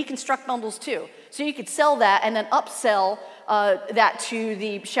 we can deconstruct bundles too. So you could sell that and then upsell that to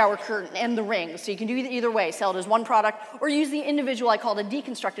the shower curtain and the ring. So you can do either way. Sell it as one product or use the individual, I call it a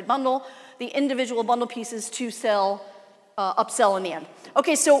deconstructed bundle, the individual bundle pieces to sell, upsell in the end.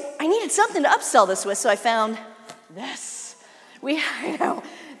 Okay, so I needed something to upsell this with, so I found this. I know.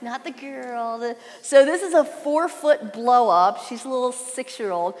 Not the girl. So this is a 4-foot blow-up. She's a little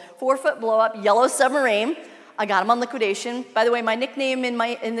 6-year-old. 4-foot blow-up, yellow submarine. I got them on liquidation. By the way, my nickname in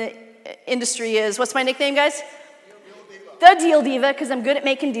the industry is, what's my nickname, guys? The Deal Diva, because I'm good at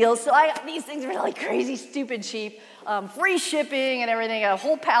making deals. So I got these things really crazy, stupid cheap. Free shipping and everything. A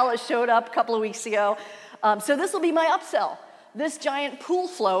whole pallet showed up a couple of weeks ago. So this will be my upsell. This giant pool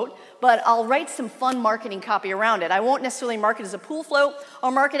float, but I'll write some fun marketing copy around it. I won't necessarily market it as a pool float.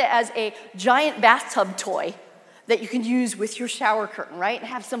 I'll market it as a giant bathtub toy that you can use with your shower curtain, right? And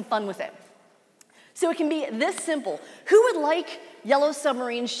have some fun with it. So it can be this simple. Who would like yellow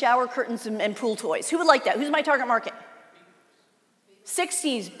submarine shower curtains and pool toys? Who would like that? Who's my target market?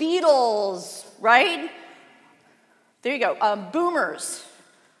 60s, Beatles, right? There you go. Boomers.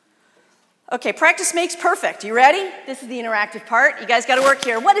 Okay, practice makes perfect. You ready? This is the interactive part. You guys got to work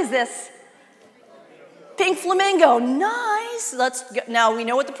here. What is this? Pink flamingo. Nice. Let's go. Now we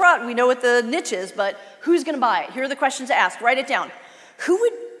know what the niche is, but who's going to buy it? Here are the questions to ask. Write it down. Who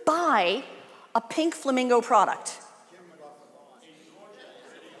would buy a pink flamingo product?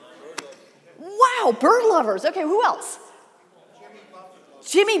 Wow, bird lovers. Okay, who else?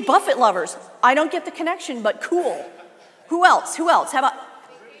 Jimmy Buffett lovers. I don't get the connection, but cool. Who else? Who else? How about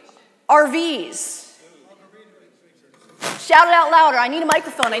RVs? Shout it out louder. I need a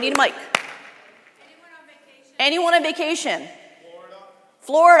microphone. I need a mic. Anyone on vacation?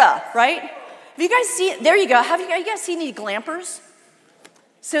 Florida, right? Have you guys seen, there you go. Have you guys seen these glampers?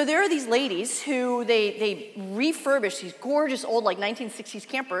 So there are these ladies who they refurbish these gorgeous old like 1960s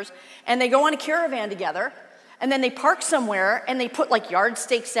campers, and they go on a caravan together, and then they park somewhere, and they put like yard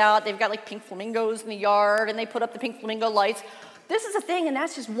stakes out. They've got like pink flamingos in the yard, and they put up the pink flamingo lights. This is a thing, and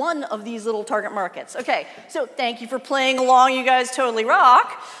that's just one of these little target markets. Okay, so thank you for playing along. You guys totally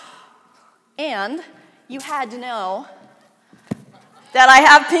rock. And you had to know that I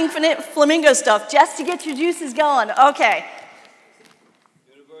have pink flamingo stuff just to get your juices going. Okay.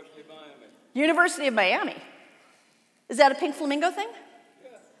 University of Miami. Is that a pink flamingo thing?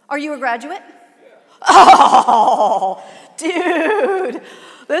 Yeah. Are you a graduate? Yeah. Oh, dude,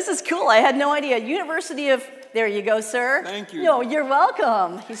 this is cool. I had no idea. University of, there you go, sir. Thank you. No, you're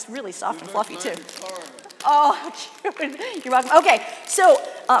welcome. He's really soft and fluffy, too. Oh, dude, you're welcome. Okay, so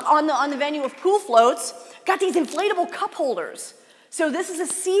on the venue of pool floats, got these inflatable cup holders. So this is a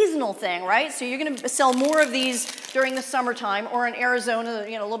seasonal thing, right? So you're going to sell more of these during the summertime, or in Arizona,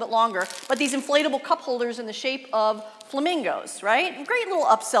 a little bit longer. But these inflatable cup holders in the shape of flamingos, right? Great little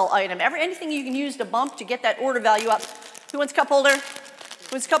upsell item. Anything you can use to bump to get that order value up. Who wants cup holder?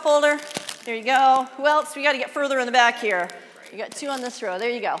 Who wants cup holder? There you go. Who else? We got to get further in the back here. You got 2 on this row. There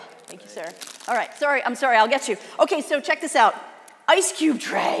you go. Thank you, sir. All right. Sorry. I'm sorry. I'll get you. Okay. So check this out. Ice cube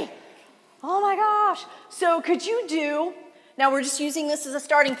tray. Oh my gosh. So could you do? Now we're just using this as a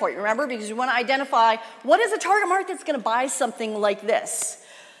starting point, remember? Because we want to identify what is a target market that's going to buy something like this.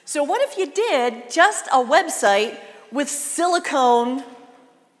 So what if you did just a website with silicone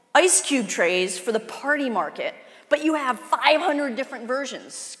ice cube trays for the party market, but you have 500 different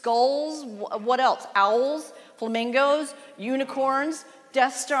versions? Skulls, what else? Owls, flamingos, unicorns,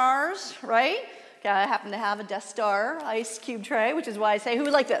 Death Stars, right? I happen to have a Death Star ice cube tray, which is why I say, who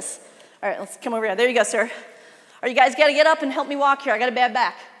would like this? All right, let's come over here. There you go, sir. Or you guys got to get up and help me walk here. I got a bad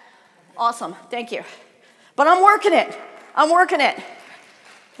back. Awesome. Thank you. But I'm working it. I'm working it.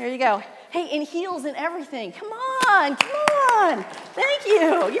 There you go. Hey, in heels and everything. Come on. Come on. Thank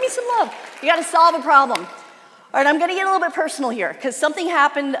you. Give me some love. You got to solve a problem. All right, I'm going to get a little bit personal here because something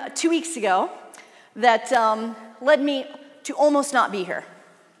happened 2 weeks ago that led me to almost not be here.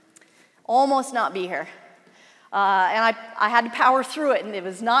 Almost not be here. And I had to power through it, and it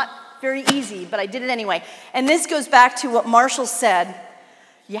was not very easy, but I did it anyway. And this goes back to what Marshall said,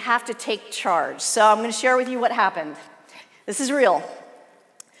 you have to take charge. So I'm going to share with you what happened. This is real.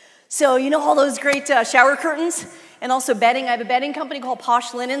 So you know all those great shower curtains and also bedding? I have a bedding company called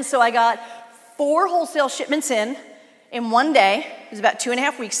Posh Linen, so I got 4 wholesale shipments in one day. It was about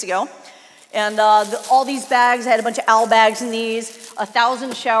 2.5 weeks ago. And all these bags, I had a bunch of owl bags in these,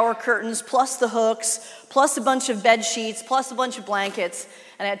 1,000 shower curtains, plus the hooks, plus a bunch of bed sheets, plus a bunch of blankets.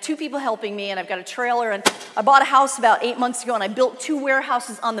 And I had 2 people helping me, and I've got a trailer. And I bought a house about 8 months ago, and I built 2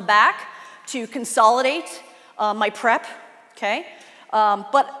 warehouses on the back to consolidate my prep, okay?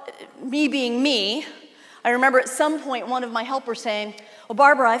 But me being me, I remember at some point one of my helpers saying, well,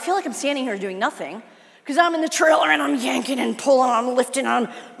 Barbara, I feel like I'm standing here doing nothing because I'm in the trailer and I'm yanking and pulling, I'm lifting, I'm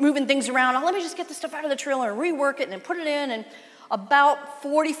moving things around. Let me just get the stuff out of the trailer and rework it and then put it in. And about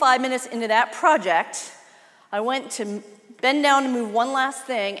 45 minutes into that project, I went to bend down to move one last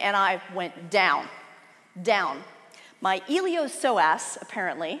thing, and I went down. My iliopsoas,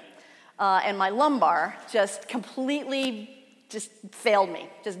 apparently, and my lumbar just completely failed me,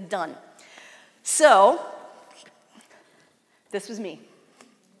 just done. So, this was me.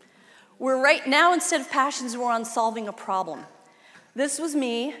 We're right now, instead of passions, we're on solving a problem. This was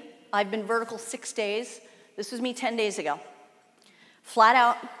me. I've been vertical 6 days. This was me 10 days ago. Flat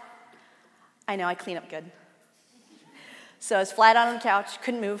out. I know, I clean up good. So I was flat out on the couch,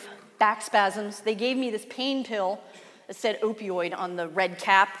 couldn't move, back spasms. They gave me this pain pill that said opioid on the red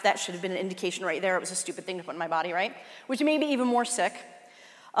cap. That should have been an indication right there. It was a stupid thing to put in my body, right? Which made me even more sick.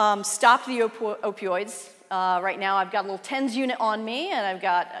 Stopped the opioids. Right now I've got a little TENS unit on me, and I've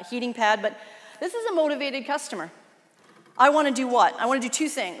got a heating pad, but this is a motivated customer. I want to do what? I want to do 2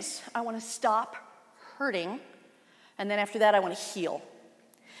 things. I want to stop hurting, and then after that I want to heal.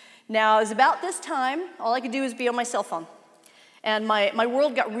 Now, it was about this time, all I could do was be on my cell phone. And my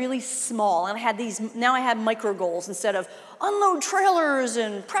world got really small, and now I had micro goals. Instead of unload trailers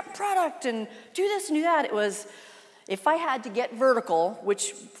and prep product and do this and do that, it was, if I had to get vertical,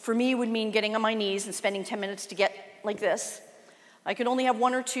 which for me would mean getting on my knees and spending 10 minutes to get like this, I could only have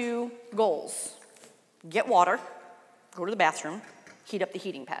 1 or 2 goals. Get water, go to the bathroom, heat up the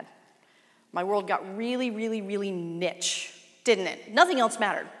heating pad. My world got really, really, really niche, didn't it? Nothing else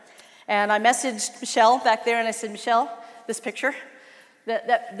mattered. And I messaged Michelle back there, and I said, Michelle, this picture,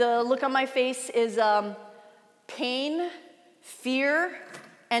 the look on my face is pain, fear,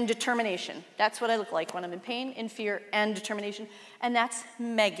 and determination. That's what I look like when I'm in pain, in fear, and determination. And that's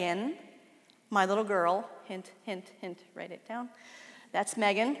Megan, my little girl. Hint, hint, hint, write it down. That's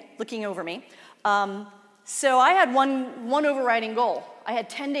Megan looking over me. So I had one overriding goal. I had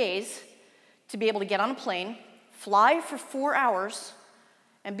 10 days to be able to get on a plane, fly for 4 hours,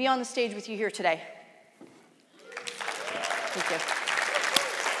 and be on the stage with you here today. Thank you.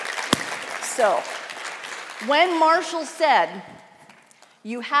 So, when Marshall said,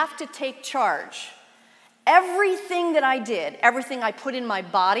 you have to take charge, everything that I did, everything I put in my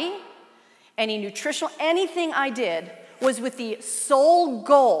body, any nutritional, anything I did was with the sole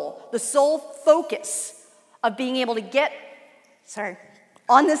goal, the sole focus of being able to get,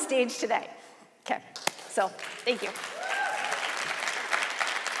 on this stage today. Okay, so thank you.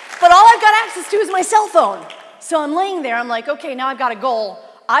 But all I've got access to is my cell phone. So I'm laying there, I'm like, okay, now I've got a goal.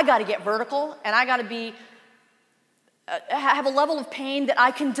 I got to get vertical, and I got to be, have a level of pain that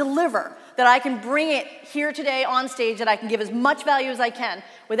I can deliver, that I can bring it here today on stage, that I can give as much value as I can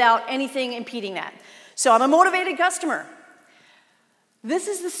without anything impeding that. So I'm a motivated customer. This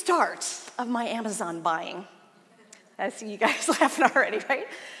is the start of my Amazon buying. I see you guys laughing already, right?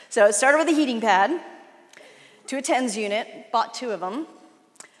 So it started with a heating pad, to a TENS unit, bought 2 of them,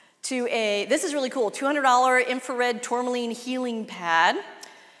 to a, this is really cool, $200 infrared tourmaline healing pad,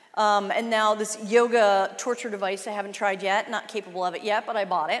 and now this yoga torture device I haven't tried yet, not capable of it yet, but I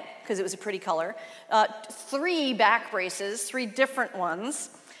bought it because it was a pretty color. 3 back braces, 3 different ones.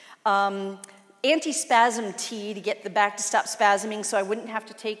 Anti-spasm tea to get the back to stop spasming so I wouldn't have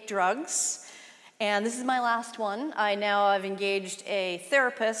to take drugs. And this is my last one. I've engaged a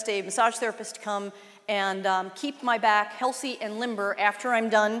therapist, a massage therapist, to come and keep my back healthy and limber after I'm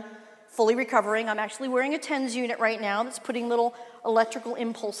done fully recovering. I'm actually wearing a TENS unit right now that's putting little electrical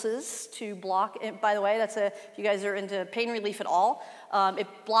impulses to block it. By the way, that's if you guys are into pain relief at all, it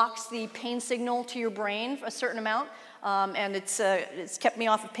blocks the pain signal to your brain a certain amount, and it's kept me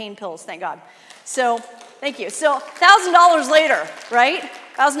off of pain pills, thank God. So, thank you. So, $1,000 later, right?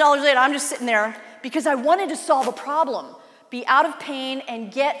 $1,000 later, I'm just sitting there because I wanted to solve a problem, be out of pain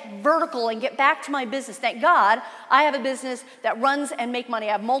and get vertical and get back to my business. Thank God I have a business that runs and make money.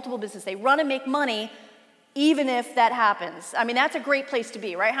 I have multiple businesses. They run and make money even if that happens. I mean, that's a great place to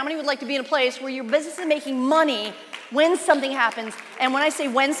be, right? How many would like to be in a place where your business is making money when something happens? And when I say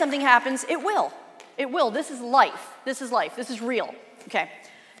when something happens, it will. It will. This is life. This is life. This is real. Okay.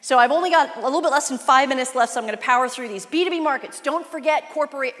 So I've only got a little bit less than 5 minutes left, so I'm going to power through these. B2B markets. Don't forget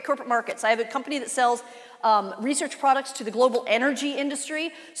corporate markets. I have a company that sells research products to the global energy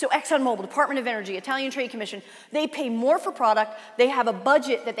industry. So ExxonMobil, Department of Energy, Italian Trade Commission, they pay more for product. They have a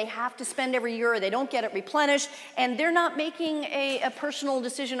budget that they have to spend every year, or they don't get it replenished, and they're not making a personal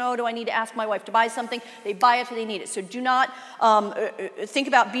decision, oh, do I need to ask my wife to buy something? They buy it till they need it. So do not think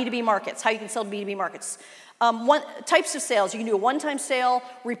about B2B markets, how you can sell to B2B markets. Types of sales. You can do a one-time sale,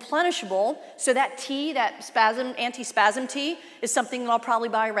 replenishable. So that tea, that anti-spasm tea, is something that I'll probably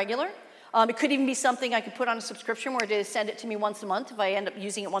buy regular. It could even be something I could put on a subscription where they send it to me once a month if I end up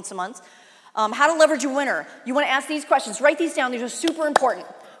using it once a month. How to leverage a winner. You want to ask these questions. Write these down. These are super important.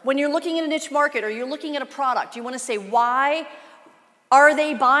 When you're looking at a niche market or you're looking at a product, you want to say, why are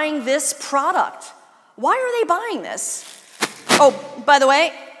they buying this product? Why are they buying this? Oh, by the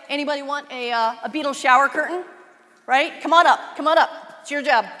way, anybody want a Beetle shower curtain? Right? Come on up. Come on up. It's your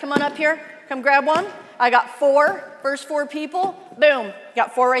job. Come on up here. Come grab one. I got 4. First 4 people. Boom.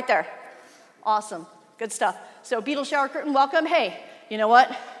 Got 4 right there. Awesome. Good stuff. So Beetle shower curtain, welcome. Hey, you know what?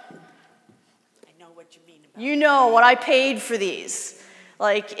 I know what you mean about You know what I paid for these.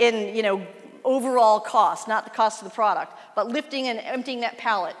 Like in, overall cost, not the cost of the product, but lifting and emptying that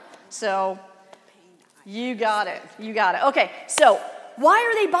pallet. So you got it. You got it. Okay, so why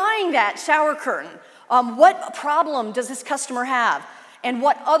are they buying that shower curtain? What problem does this customer have? And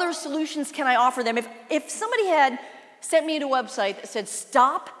what other solutions can I offer them? If somebody had sent me to a website that said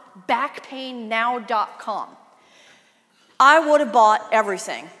stopbackpainnow.com, I would have bought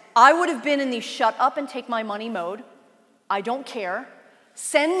everything. I would have been in the shut up and take my money mode. I don't care.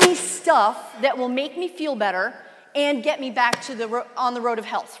 Send me stuff that will make me feel better and get me back to on the road of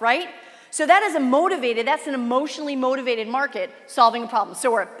health, right? So that is that's an emotionally motivated market solving a problem.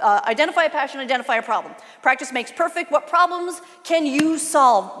 So we're identify a passion, identify a problem. Practice makes perfect. What problems can you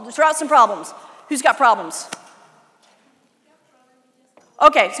solve? Throw out some problems. Who's got problems?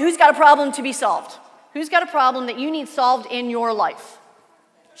 Okay, so who's got a problem to be solved? Who's got a problem that you need solved in your life?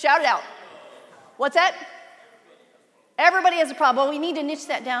 Shout it out. What's that? Everybody has a problem. Well, we need to niche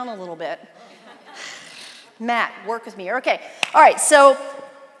that down a little bit. Matt, work with me. Okay, all right, so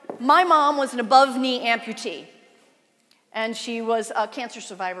my mom was an above-knee amputee, and she was a cancer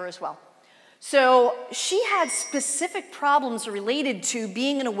survivor as well. So she had specific problems related to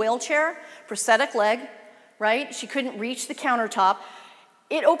being in a wheelchair, prosthetic leg, right? She couldn't reach the countertop.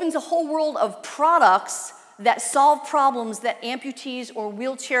 It opens a whole world of products that solve problems that amputees or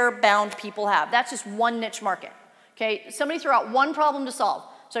wheelchair-bound people have. That's just one niche market, okay? Somebody throw out one problem to solve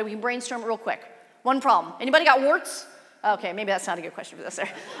so we can brainstorm it real quick. One problem. Anybody got warts? Okay, maybe that's not a good question for this there.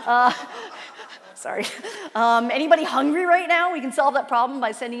 Sorry. Anybody hungry right now? We can solve that problem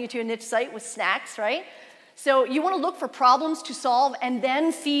by sending you to a niche site with snacks, right? So you want to look for problems to solve and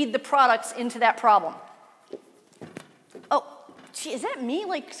then feed the products into that problem. Gee, is that me,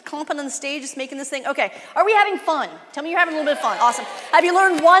 like, clumping on the stage, just making this thing? Okay, are we having fun? Tell me you're having a little bit of fun. Awesome. Have you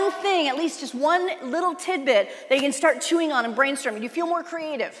learned one thing, at least just one little tidbit that you can start chewing on and brainstorming? Do you feel more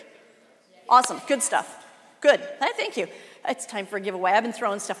creative? Awesome, good stuff. Good, thank you. It's time for a giveaway. I've been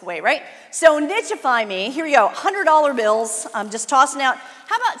throwing stuff away, right? So nicheify me, here we go, $100 bills. I'm just tossing out.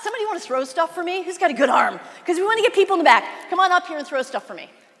 How about, somebody want to throw stuff for me? Who's got a good arm? Because we want to get people in the back. Come on up here and throw stuff for me.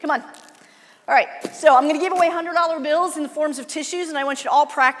 Come on. All right, so I'm going to give away $100 bills in the forms of tissues, and I want you to all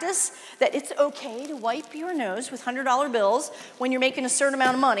practice that it's okay to wipe your nose with $100 bills when you're making a certain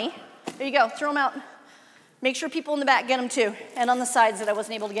amount of money. There you go, throw them out. Make sure people in the back get them too, and on the sides that I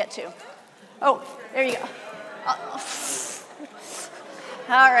wasn't able to get to. Oh, there you go.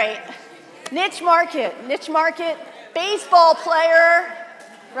 All right, niche market, baseball player,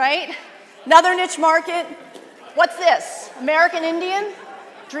 right? Another niche market. What's this? American Indian?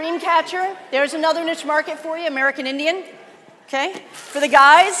 Dream catcher, there's another niche market for you, American Indian. Okay, for the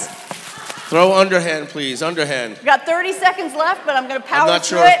guys. Throw underhand, please, underhand. We've got 30 seconds left, but I'm going to power through it. I'm not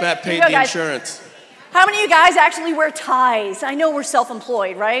sure if Matt paid the insurance. How many of you guys actually wear ties? I know we're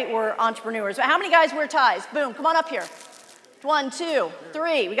self-employed, right? We're entrepreneurs. But how many guys wear ties? Boom, come on up here. 1, 2,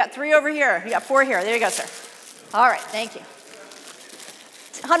 3. We got 3 over here. We got 4 here. There you go, sir. All right, thank you.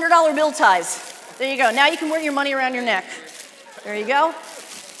 $100 bill ties. There you go. Now you can wear your money around your neck. There you go.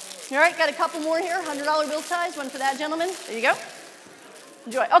 All right, got a couple more here, $100 bill ties, one for that gentleman. There you go.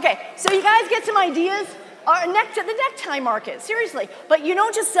 Enjoy. Okay, so you guys get some ideas. The necktie market, seriously. But you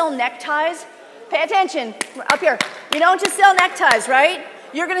don't just sell neckties. Pay attention, up here. You don't just sell neckties, right?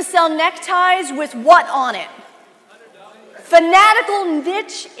 You're gonna sell neckties with what on it? Fanatical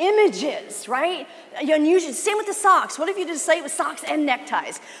niche images, right? Unusual. Same with the socks. What if you did a site with socks and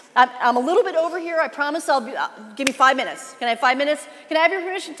neckties? I'm a little bit over here. I promise I'll be, give me 5 minutes. Can I have 5 minutes? Can I have your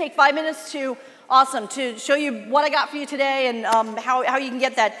permission to take 5 minutes to show you what I got for you today and how you can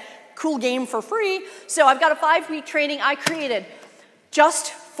get that cool game for free. So I've got a 5-week training I created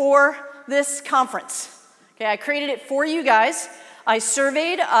just for this conference. Okay, I created it for you guys. I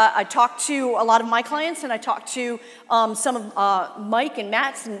surveyed, I talked to a lot of my clients, and I talked to some of Mike and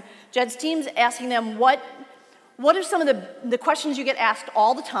Matt's and Jed's teams, asking them what are some of the questions you get asked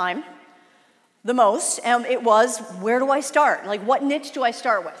all the time, the most, and it was, where do I start? Like, what niche do I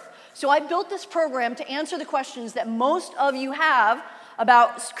start with? So I built this program to answer the questions that most of you have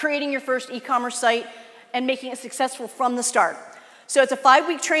about creating your first e-commerce site and making it successful from the start. So it's a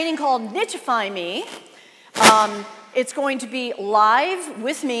 5-week training called Nicheify Me. It's going to be live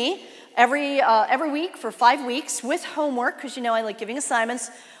with me every week for 5 weeks with homework, because you know I like giving assignments.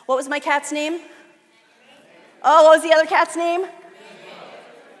 What was my cat's name? Oh, what was the other cat's name?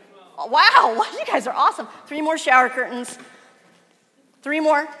 Oh, wow, you guys are awesome. 3 more shower curtains. 3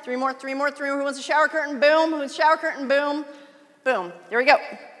 more. Who wants a shower curtain? Boom. Who wants a shower curtain? Boom. Boom. There we go.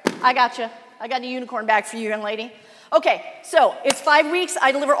 I got you. I got a unicorn bag for you, young lady. Okay, so it's 5 weeks.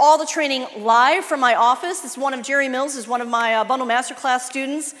 I deliver all the training live from my office. This is one of Jerry Mills, is one of my Bundle Masterclass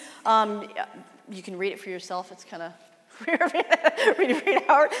students. You can read it for yourself. It's kind of read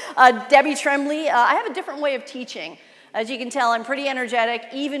out. Debbie Tremblay. I have a different way of teaching. As you can tell, I'm pretty energetic,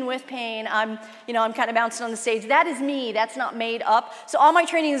 even with pain. I'm kind of bouncing on the stage. That is me. That's not made up. So all my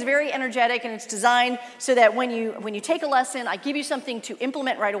training is very energetic, and it's designed so that when you take a lesson, I give you something to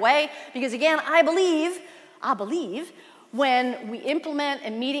implement right away. Because again, I believe when we implement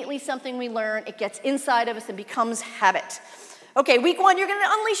immediately something we learn, it gets inside of us and becomes habit. Okay, week 1, you're going to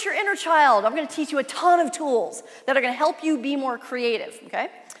unleash your inner child. I'm going to teach you a ton of tools that are going to help you be more creative. Okay.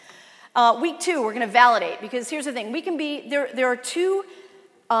 Week 2, we're going to validate, because here's the thing. We can be, there are two,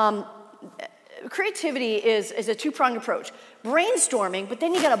 creativity is a 2-pronged approach. Brainstorming, but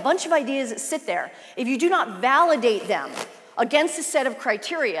then you got a bunch of ideas that sit there. If you do not validate them against a set of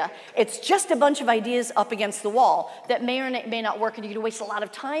criteria, it's just a bunch of ideas up against the wall that may or may not work, and you're going to waste a lot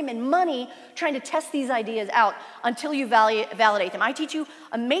of time and money trying to test these ideas out until you validate them. I teach you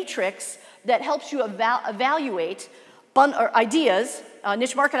a matrix that helps you evaluate ideas,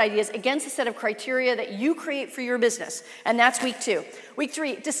 niche market ideas, against a set of criteria that you create for your business. And that's week 2. Week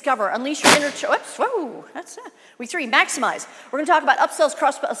 3, discover, unleash your inner child. Whoops, whoa, that's it. Week 3, maximize. We're going to talk about upsells,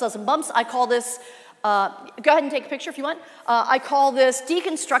 cross-sells, and bumps. I call this, go ahead and take a picture if you want. I call this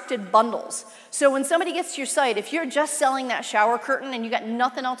deconstructed bundles. So when somebody gets to your site, if you're just selling that shower curtain and you got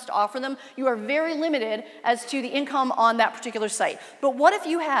nothing else to offer them, you are very limited as to the income on that particular site. But what if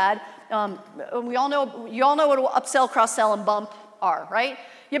you had, you all know what upsell, cross-sell, and bump are, right?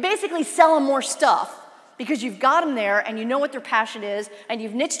 You basically sell them more stuff because you've got them there and you know what their passion is and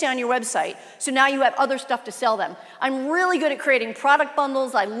you've niched down your website. So now you have other stuff to sell them. I'm really good at creating product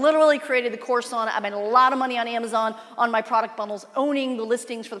bundles. I literally created the course on it. I made a lot of money on Amazon on my product bundles, owning the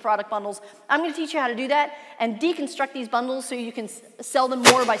listings for the product bundles. I'm going to teach you how to do that and deconstruct these bundles so you can sell them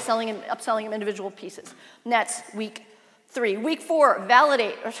more by upselling them individual pieces. And that's week 3. Week 4,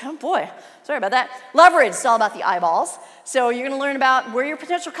 validate. Oh boy, sorry about that. Leverage is all about the eyeballs. So you're going to learn about where your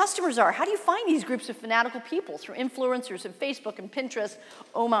potential customers are. How do you find these groups of fanatical people? Through influencers and Facebook and Pinterest.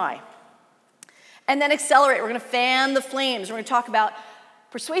 Oh my. And then accelerate. We're going to fan the flames. We're going to talk about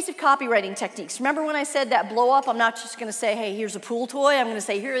persuasive copywriting techniques. Remember when I said that blow up? I'm not just going to say, hey, here's a pool toy. I'm going to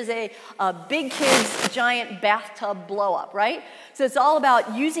say, here is a big kid's giant bathtub blow up, right? So it's all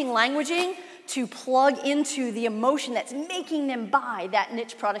about using languaging to plug into the emotion that's making them buy that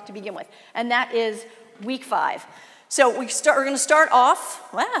niche product to begin with. And that is week 5. So we're going to start off,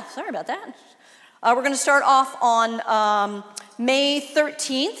 sorry about that. We're going to start off on May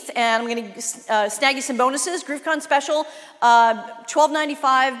 13th, and I'm going to snag you some bonuses. GrooveCon special,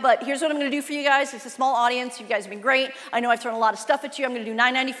 $12.95, but here's what I'm going to do for you guys. It's a small audience. You guys have been great. I know I've thrown a lot of stuff at you. I'm going to do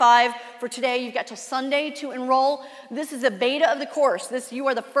 $9.95 for today. You've got till Sunday to enroll. This is a beta of the course. You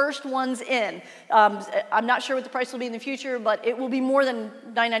are the first ones in. I'm not sure what the price will be in the future, but it will be more than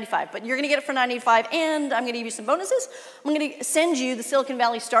 $9.95. But you're going to get it for $9.95, and I'm going to give you some bonuses. I'm going to send you the Silicon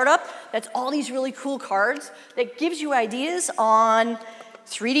Valley Startup. That's all these really cool cards that gives you ideas on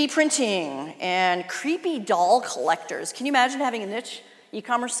 3D printing and creepy doll collectors. Can you imagine having a niche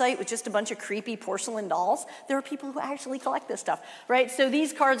e-commerce site with just a bunch of creepy porcelain dolls? There are people who actually collect this stuff, right? So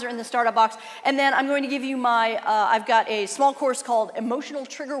these cards are in the startup box. And then I'm going to give you I've got a small course called Emotional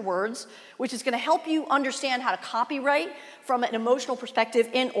Trigger Words, which is going to help you understand how to copyright from an emotional perspective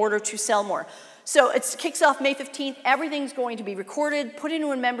in order to sell more. So it kicks off May 15th. Everything's going to be recorded, put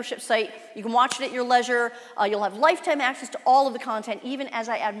into a membership site. You can watch it at your leisure. You'll have lifetime access to all of the content, even as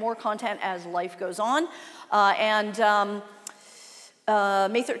I add more content as life goes on. May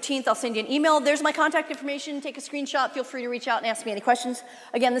 13th, I'll send you an email. There's my contact information. Take a screenshot. Feel free to reach out and ask me any questions.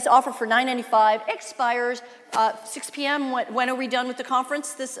 Again, this offer for $9.95 expires 6 p.m. When are we done with the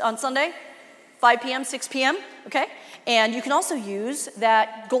conference on Sunday? 5 p.m., 6 p.m., okay? And you can also use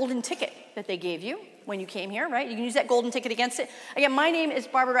that golden ticket that they gave you when you came here, right? You can use that golden ticket against it. Again, my name is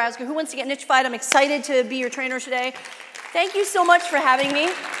Barbara Raska. Who wants to get nichified? I'm excited to be your trainer today. Thank you so much for having me.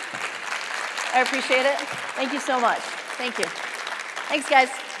 I appreciate it. Thank you so much. Thank you. Thanks, guys.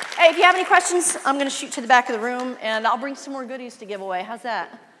 Hey, if you have any questions, I'm going to shoot to the back of the room, and I'll bring some more goodies to give away. How's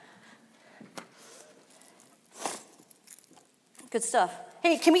that? Good stuff.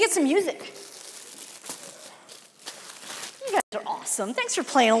 Hey, can we get some music? You guys are awesome. Thanks for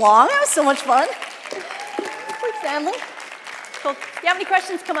playing along. That was so much fun. Thanks, family. Cool. If you have any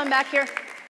questions, come on back here.